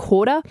last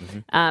quarter.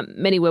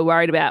 Many were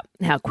worried about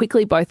how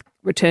quickly both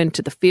returned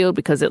to the field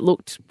because it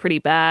looked pretty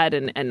bad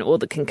and all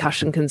the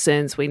concussion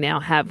concerns we now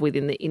have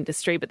within the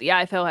industry. But the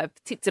AFL have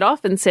ticked it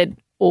off and said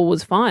all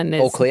was fine.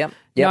 There's all clear.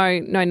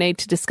 Yep. No need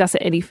to discuss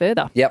it any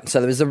further. Yep.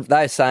 So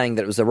they're saying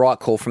that it was the right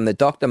call from the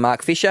doctor,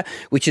 Mark Fisher,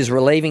 which is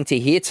relieving to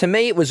hear. To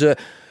me, it was a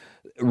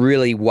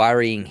really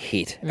worrying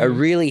hit, a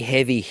really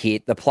heavy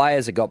hit. The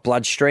players have got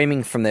blood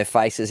streaming from their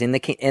faces. In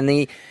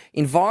the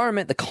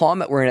environment, the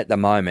climate we're in at the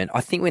moment,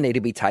 I think we need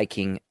to be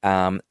taking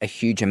a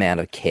huge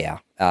amount of care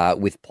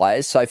with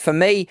players. So for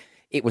me,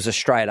 it was a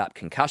straight-up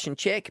concussion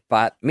check,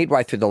 but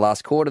midway through the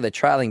last quarter, they're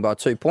trailing by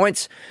 2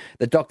 points.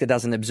 The doctor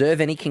doesn't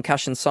observe any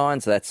concussion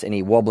signs. That's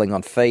any wobbling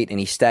on feet,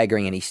 any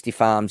staggering, any stiff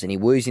arms, any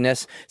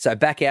wooziness. So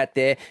back out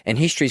there, and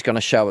history's going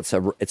to show it's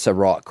a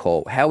right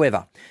call.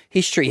 However,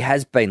 history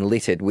has been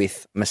littered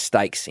with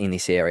mistakes in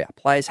this area.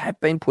 Players have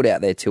been put out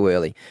there too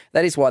early.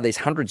 That is why there's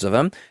hundreds of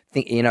them,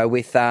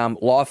 with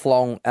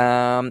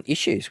lifelong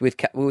issues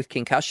with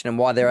concussion, and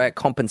why there are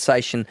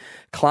compensation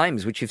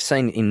claims, which you've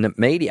seen in the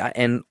media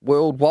and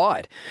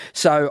worldwide.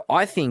 So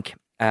I think,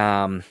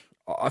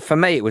 for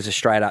me, it was a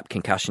straight-up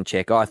concussion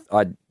check. I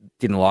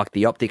didn't like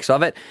the optics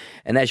of it.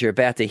 And as you're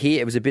about to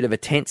hear, it was a bit of a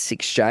tense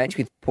exchange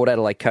with Port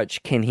Adelaide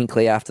coach Ken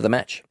Hinkley after the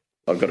match.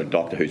 I've got a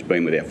doctor who's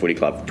been with our footy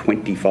club for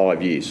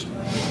 25 years.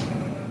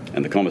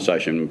 And the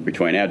conversation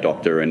between our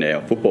doctor and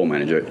our football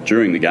manager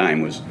during the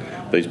game was,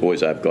 these boys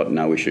have got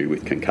no issue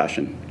with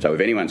concussion. So if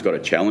anyone's got a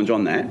challenge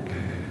on that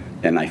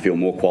and they feel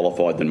more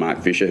qualified than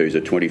Mark Fisher, who's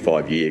a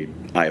 25-year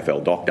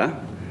AFL doctor,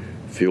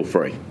 feel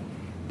free.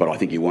 But I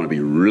think you want to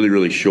be really,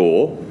 really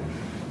sure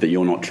that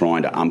you're not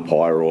trying to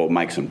umpire or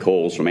make some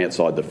calls from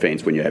outside the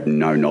fence when you have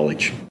no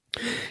knowledge.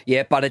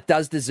 Yeah, but it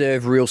does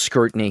deserve real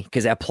scrutiny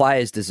because our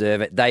players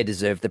deserve it. They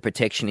deserve the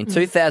protection. In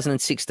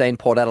 2016,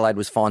 Port Adelaide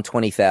was fined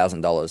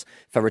 $20,000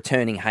 for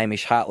returning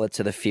Hamish Hartlett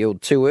to the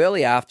field too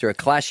early after a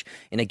clash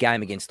in a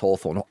game against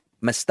Hawthorn.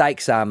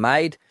 Mistakes are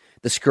made.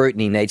 The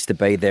scrutiny needs to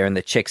be there and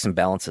the checks and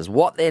balances.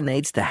 What there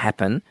needs to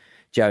happen,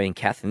 Joey and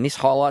Kath, and this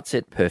highlights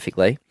it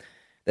perfectly,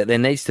 that there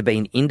needs to be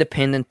an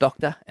independent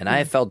doctor, an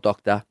AFL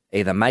doctor,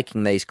 either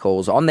making these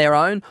calls on their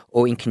own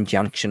or in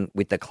conjunction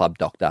with the club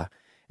doctor.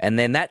 And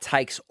then that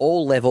takes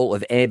all level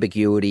of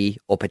ambiguity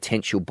or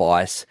potential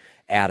bias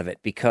out of it,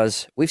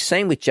 because we've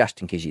seen with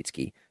Justin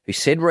Kajitsky, who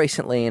said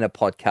recently in a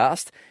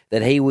podcast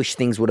that he wished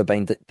things would have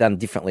been done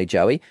differently,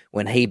 Joey,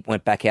 when he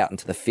went back out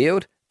into the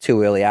field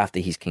too early after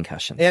his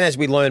concussion. And as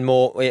we learn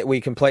more, we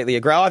completely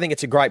agree. I think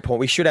it's a great point.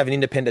 We should have an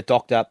independent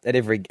doctor at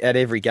every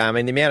game. I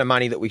mean, the amount of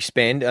money that we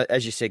spend,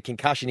 as you said,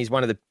 concussion is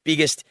one of the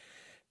biggest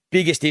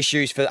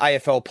issues for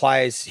AFL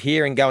players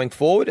here and going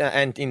forward,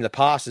 and in the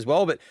past as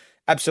well. But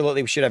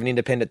absolutely, we should have an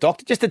independent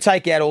doctor just to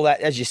take out all that,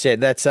 as you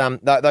said. That's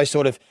those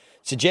sort of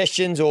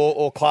suggestions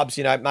or clubs,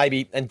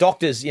 maybe, and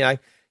doctors,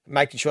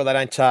 making sure they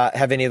don't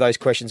have any of those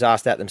questions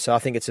asked at them. So I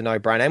think it's a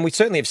no-brainer. And we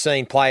certainly have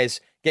seen players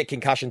get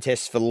concussion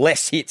tests for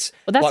less hits.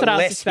 Well, that's like what I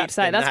was less just about to hits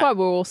say. than That's that. why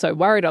we're all so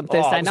worried on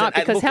Thursday night,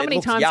 because how many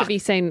times have you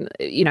seen,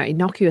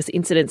 innocuous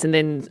incidents and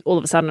then all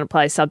of a sudden a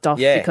player subbed off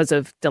because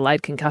of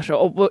delayed concussion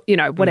or,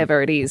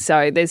 whatever it is.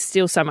 So there's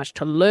still so much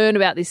to learn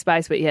about this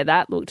space. But, yeah,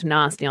 that looked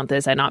nasty on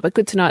Thursday night. But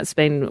good to know it's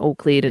been all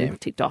cleared and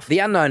ticked off. The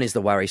unknown is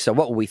the worry. So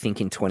what will we think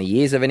in 20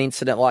 years of an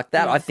incident like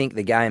that? I think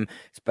the game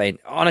has been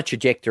on a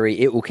trajectory.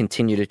 It will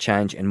continue to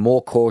change, and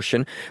more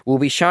caution will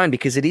be shown,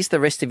 because it is the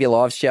rest of your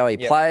lives, Joey.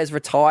 Players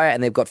retire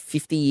and they've got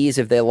 50 years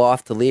of their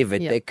life to live.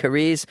 Their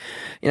careers,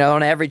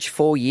 on average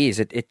 4 years.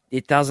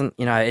 It doesn't,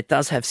 it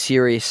does have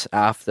serious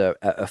after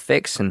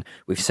effects, and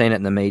we've seen it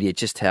in the media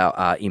just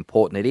how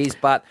important it is.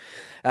 But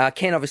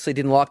Ken obviously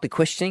didn't like the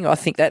questioning. I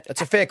think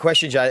that's a fair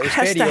question, Jay. It was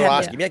fair to you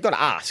ask him. You've got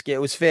to ask. Yeah,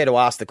 it was fair to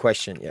ask the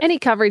question. Yeah. Any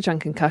coverage on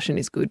concussion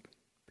is good,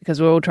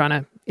 because we're all trying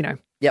to,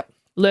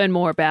 learn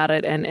more about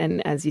it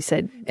and as you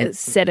said,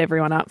 set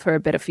everyone up for a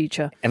better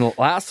future. And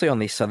lastly on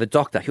this, so the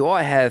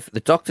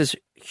doctor's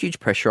huge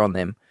pressure on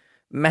them.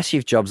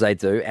 Massive jobs they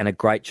do, and a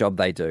great job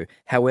they do.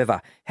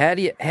 However, how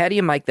do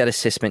you make that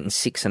assessment in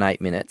 6 and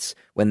 8 minutes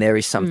when there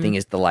is something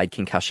as delayed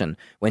concussion,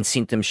 when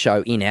symptoms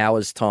show in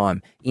hours'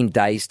 time, in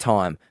days'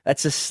 time?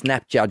 That's a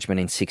snap judgment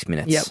in 6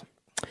 minutes. Yep.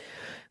 It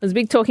was a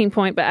big talking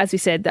point, but as we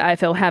said, the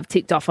AFL have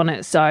ticked off on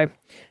it. So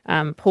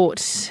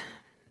Port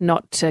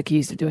not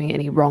accused of doing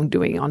any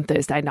wrongdoing on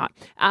Thursday night.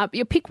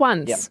 Your pick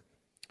ones. Yes.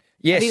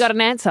 Have you got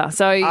an answer?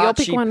 So your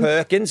pick one.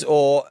 Archie Perkins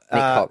or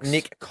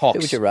Nick Cox.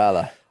 Who would you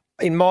rather?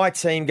 In my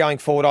team going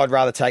forward, I'd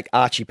rather take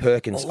Archie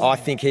Perkins. I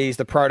think he's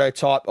the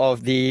prototype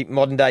of the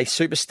modern-day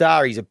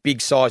superstar. He's a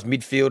big-sized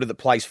midfielder that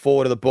plays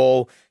forward of the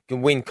ball,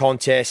 can win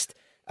contest.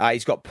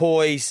 He's got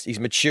poise. He's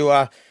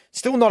mature.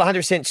 Still not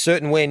 100%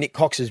 certain where Nick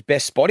Cox's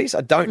best spot is.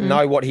 I don't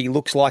know what he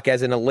looks like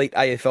as an elite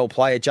AFL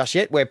player just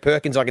yet. Where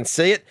Perkins, I can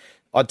see it.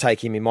 I'd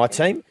take him in my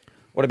team.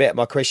 What about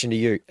my question to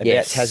you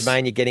about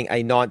Tasmania getting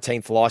a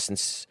 19th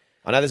licence?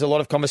 I know there's a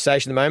lot of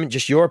conversation at the moment.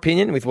 Just your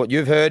opinion with what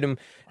you've heard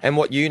and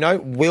what you know.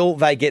 Will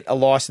they get a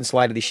licence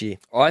later this year?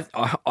 I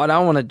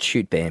don't want to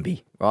shoot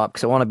Bambi, right?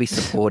 Because I want to be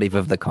supportive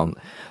of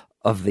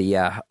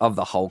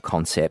the whole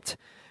concept.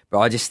 But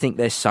I just think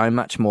there's so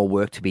much more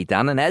work to be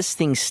done. And as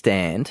things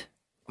stand,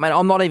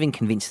 I'm not even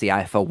convinced the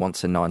AFL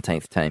wants a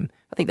 19th team.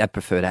 I think they'd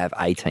prefer to have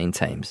 18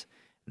 teams.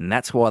 And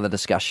that's why the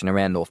discussion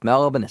around North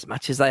Melbourne, as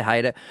much as they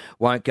hate it,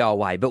 won't go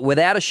away. But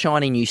without a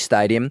shiny new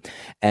stadium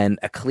and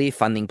a clear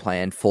funding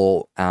plan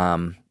for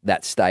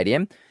that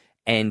stadium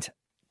and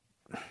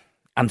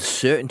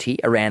uncertainty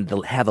around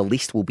how the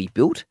list will be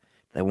built,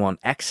 they want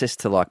access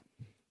to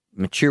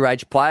mature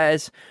age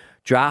players,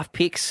 draft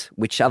picks,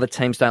 which other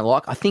teams don't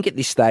like. I think at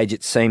this stage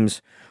it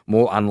seems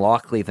more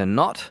unlikely than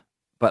not,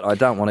 but I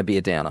don't want to be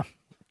a downer.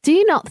 Do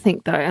you not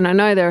think, though, and I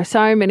know there are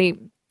so many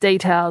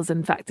details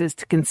and factors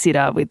to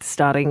consider with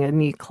starting a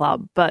new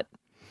club, but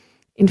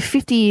in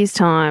 50 years'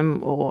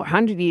 time or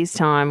 100 years'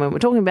 time, when we're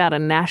talking about a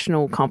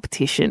national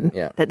competition,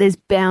 that there's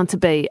bound to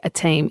be a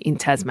team in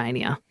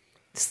Tasmania.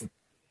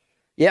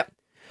 Yep.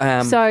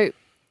 If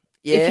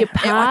you're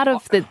part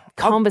of the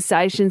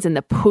conversations and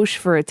the push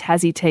for a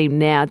Tassie team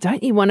now,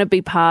 don't you want to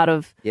be part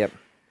of? Yep.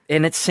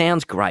 And it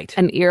sounds great.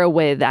 An era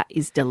where that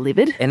is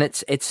delivered. And it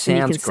sounds and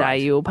you can great. say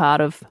you were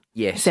part of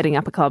setting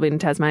up a club in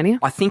Tasmania.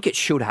 I think it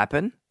should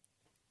happen.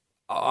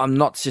 I'm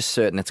not just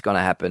certain it's going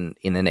to happen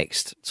in the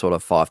next sort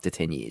of 5 to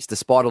 10 years.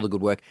 Despite all the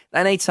good work,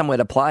 they need somewhere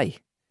to play,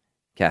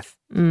 Kath.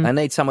 They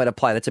need somewhere to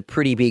play. That's a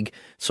pretty big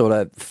sort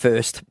of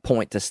first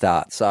point to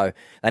start. So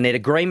they need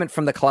agreement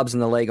from the clubs in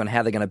the league on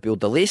how they're going to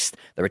build the list.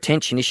 The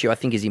retention issue, I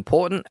think, is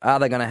important. Are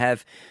they going to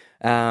have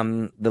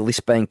the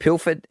list being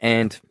pilfered?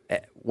 And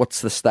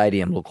what's the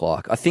stadium look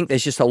like? I think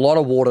there's just a lot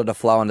of water to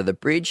flow under the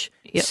bridge.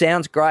 Yep.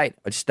 Sounds great.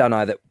 I just don't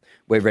know that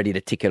we're ready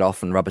to tick it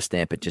off and rubber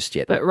stamp it just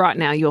yet. But right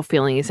now your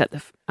feeling is that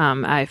the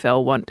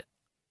AFL want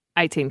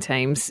 18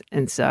 teams,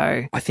 and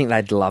so... I think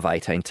they'd love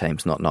 18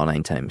 teams, not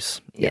 19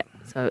 teams. Yeah,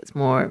 so it's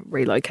more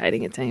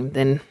relocating a team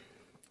than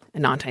a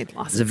 19th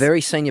licence. As a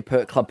very senior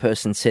club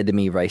person said to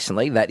me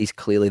recently, that is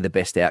clearly the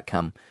best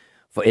outcome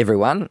for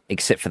everyone,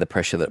 except for the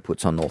pressure that it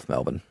puts on North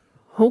Melbourne.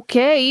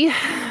 Okay,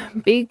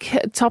 big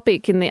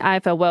topic in the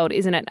AFL world,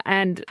 isn't it?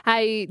 And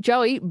hey,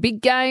 Joey,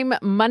 big game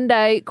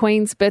Monday,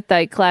 Queen's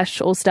birthday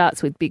clash. All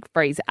starts with Big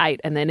Freeze 8,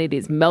 and then it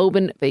is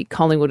Melbourne v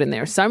Collingwood. And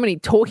there are so many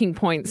talking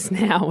points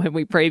now when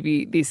we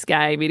preview this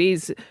game. It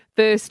is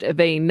first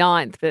v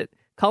 9th, but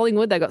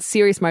Collingwood, they got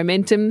serious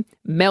momentum.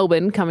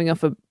 Melbourne coming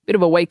off a bit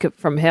of a week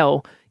from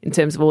hell in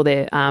terms of all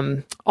their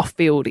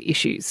off-field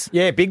issues.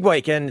 Yeah, big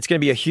week, and it's going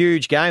to be a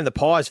huge game. The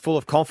Pies full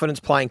of confidence,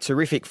 playing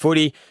terrific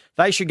footy.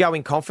 They should go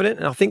in confident,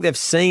 and I think they've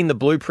seen the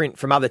blueprint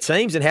from other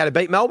teams and how to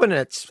beat Melbourne, and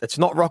it's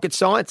not rocket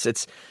science.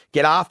 It's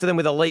get after them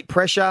with elite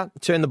pressure,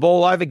 turn the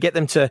ball over, get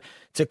them to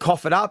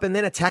cough it up, and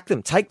then attack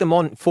them. Take them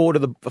on forward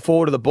of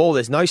the ball.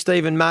 There's no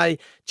Stephen May.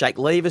 Jake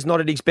Lever's not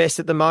at his best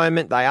at the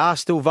moment. They are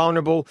still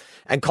vulnerable,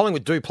 and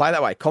Collingwood do play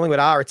that way. Collingwood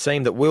are a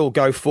team that will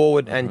go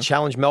forward and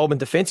challenge Melbourne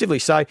defensively,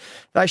 so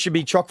they should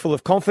be chock full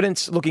of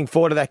confidence. Looking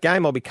forward to that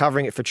game. I'll be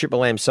covering it for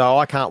Triple M, so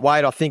I can't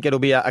wait. I think it'll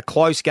be a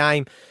close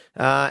game.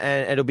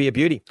 and it'll be a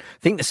beauty. I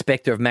think the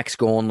spectre of Max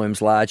Gawn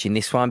looms large in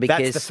this one because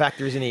that's the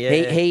factor, isn't he?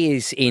 Yeah. He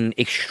is in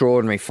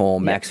extraordinary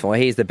form, Max.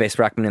 He is the best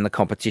ruckman in the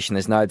competition.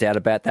 There's no doubt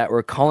about that.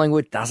 Where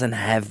Collingwood doesn't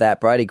have that.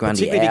 Brody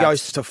Grundy particularly if he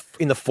goes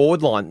in the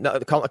forward line. No,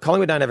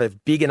 Collingwood don't have a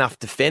big enough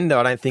defender,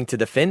 I don't think, to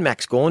defend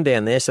Max Gawn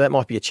down there, so that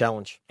might be a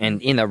challenge.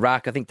 And in the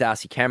ruck, I think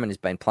Darcy Cameron has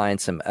been playing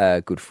some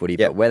good footy,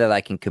 but whether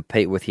they can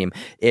compete with him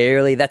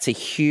aerially, that's a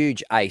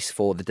huge ace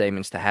for the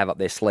Demons to have up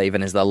their sleeve.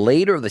 And as the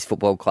leader of this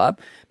football club,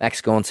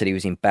 Max Gawn said he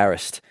was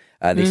embarrassed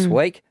this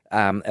week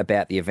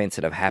about the events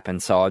that have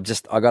happened. So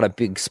I got a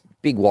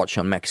big watch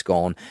on Max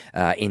Gawn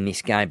in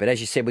this game. But as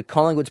you said, with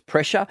Collingwood's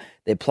pressure,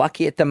 they're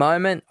plucky at the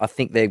moment. I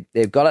think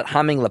they've got it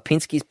humming.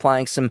 Lipinski's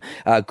playing some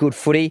good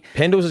footy.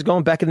 Pendles has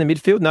gone back in the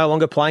midfield, no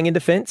longer playing in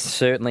defence.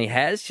 Certainly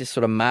has, just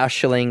sort of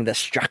marshalling the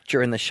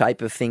structure and the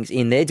shape of things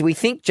in there. Do we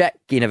think Jack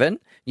Ginnivan,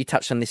 you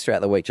touched on this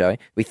throughout the week, Joey, do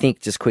we think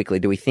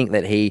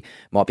that he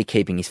might be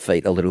keeping his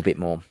feet a little bit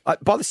more?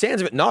 By the sounds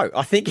of it, no.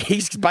 I think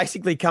he's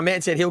basically come out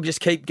and said he'll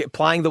just keep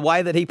playing the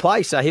way that he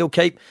plays. So he'll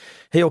keep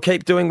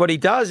doing what he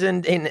does,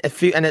 and if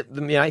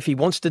he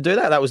wants to do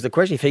that, that was the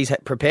question. If he's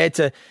prepared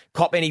to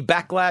cop any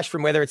backlash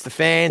from whether it's the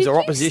fans or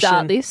opposition. Did you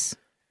start this?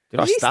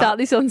 Did you start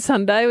this on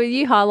Sunday? Well,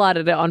 you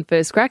highlighted it on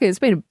First Cracker. It's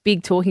been a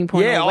big talking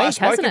point all week, I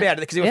spoke about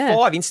it because there were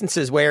 5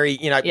 instances where he,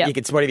 you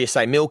could, whatever you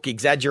say, milk,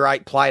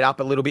 exaggerate, played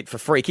up a little bit for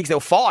free kicks. There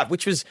were 5,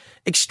 which was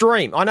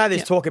extreme. I know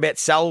there's talk about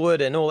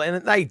Selwood and all,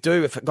 and they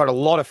do have got a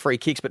lot of free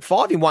kicks, but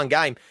 5 in one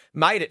game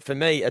made it, for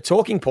me, a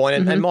talking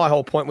point. And my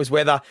whole point was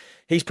whether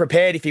he's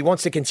prepared, if he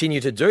wants to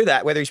continue to do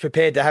that, whether he's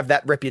prepared to have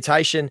that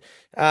reputation.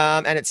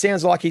 And it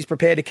sounds like he's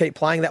prepared to keep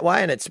playing that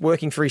way, and it's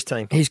working for his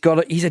team. He's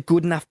a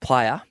good enough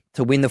player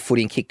to win the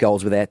footy and kick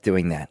goals without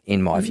doing that,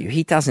 in my view.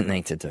 He doesn't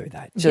need to do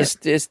that.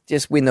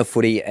 Just win the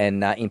footy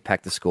and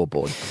impact the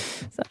scoreboard.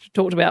 Such a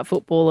talked about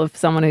football of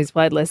someone who's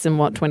played less than,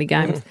 20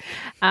 games.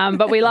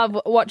 But we love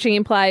watching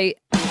him play.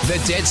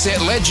 The Dead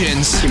Set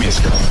Legends. Give me a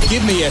spell.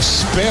 Give me a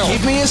spell.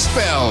 Give me a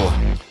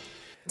spell.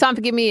 Time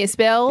for Give Me a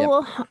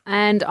Spell,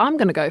 and I'm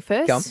going to go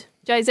first. Go on.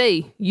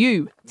 Jay-Z,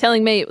 you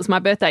telling me it was my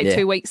birthday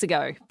 2 weeks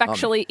ago.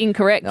 Factually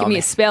incorrect. Give me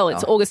a spell.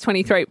 It's August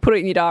 23. Put it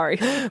in your diary.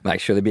 Make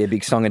sure there be a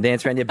big song and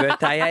dance around your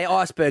birthday. Hey,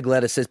 iceberg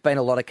lettuce. There's been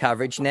a lot of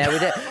coverage now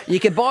with it.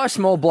 You could buy a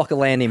small block of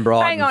land in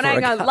Brighton.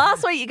 Hang on.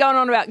 Last week you're going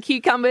on about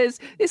cucumbers.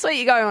 This week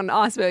you're going on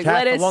iceberg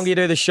lettuce. The longer you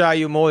do the show,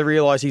 you'll more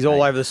realise he's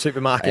all over the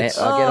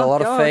supermarkets. I get a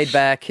lot of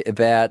feedback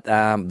about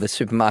the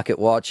supermarket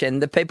watch,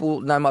 and the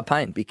people know my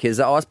pain because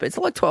it's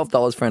like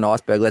 $12 for an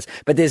iceberg lettuce,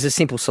 but there's a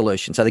simple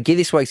solution. So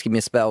this week's Give Me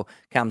a Spell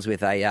comes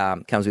with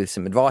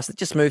some advice.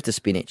 Just move to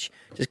spinach.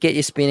 Just get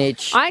your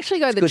spinach. I actually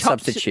go the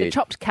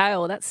chopped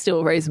kale. That's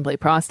still reasonably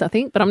priced, I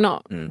think, but I'm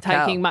not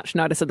taking much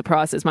notice of the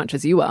price as much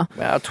as you are.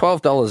 Well,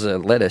 $12 a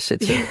lettuce.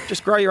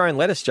 Just grow your own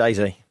lettuce,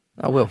 Jay-Z.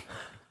 I will.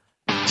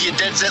 Your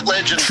Dead Set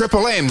Legend.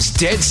 Triple M's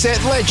Dead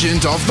Set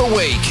Legend of the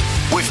Week.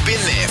 We've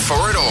been there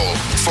for it all.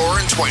 4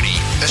 and 20.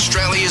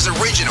 Australia's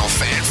original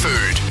fan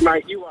food.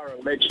 Mate, you are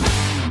a legend.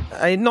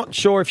 I'm not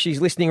sure if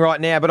she's listening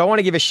right now, but I want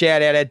to give a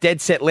shout out, our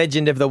Dead Set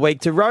Legend of the Week,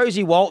 to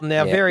Rosie Walton,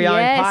 our very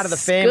own part of the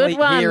family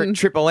here at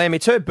Triple M.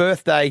 It's her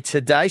birthday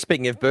today.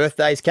 Speaking of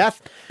birthdays,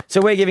 Kath. So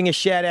we're giving a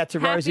shout out to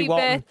Rosie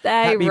Walton.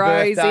 Happy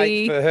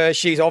birthday for her.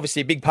 She's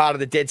obviously a big part of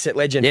the Dead Set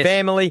Legend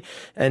family.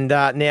 And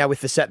now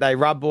with the Saturday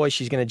Rub Boys,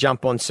 she's going to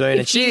jump on soon.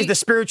 And she is the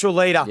spiritual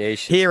leader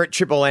here at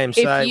Triple M.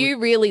 So if you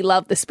really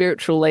love the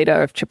spiritual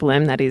leader of Triple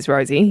M, that is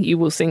Rosie, you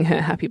will sing her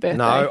happy birthday.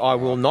 No, I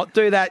will not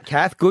do that,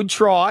 Kath. Good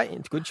try.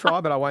 It's a good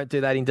try, but I won't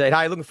do that indeed.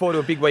 Hey, looking forward to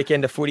a big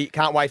weekend of footy.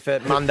 Can't wait for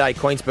Monday,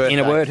 Queen's birthday. In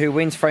a word, who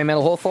wins?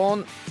 Fremantle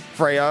Hawthorn?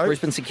 Freo.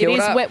 Brisbane St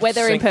Kilda. It is wet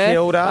weather in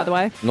Perth, by the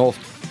way. North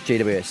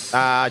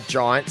GWS.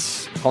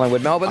 Giants.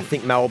 Collingwood, Melbourne. I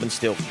think Melbourne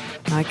still.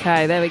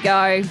 Okay, there we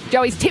go.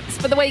 Joey's tips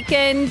for the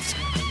weekend.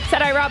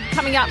 Saturday Rub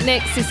coming up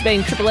next. This has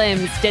been Triple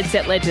M's Dead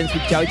Set Legends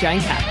with Joe, Jane,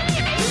 Cat.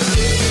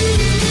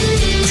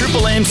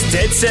 Triple M's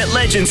Dead Set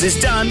Legends is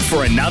done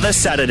for another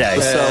Saturday.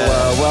 So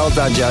well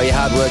done, Joe. Your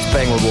hard work's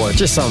being rewarded.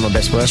 Just some of my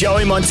best work.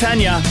 Joey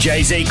Montagna,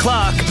 Jay-Z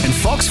Clark, and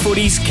Fox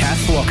Footy's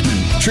Kath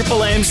Lockman.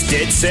 Triple M's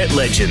Dead Set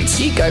Legends.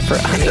 You go for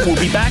it, honey. We'll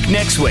be back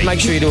next week. Make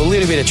sure you do a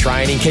little bit of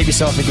training. Keep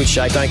yourself in good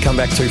shape. Don't come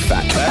back too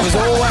fat. That was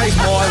always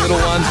my little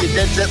one. Your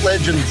Dead Set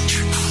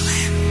Legends.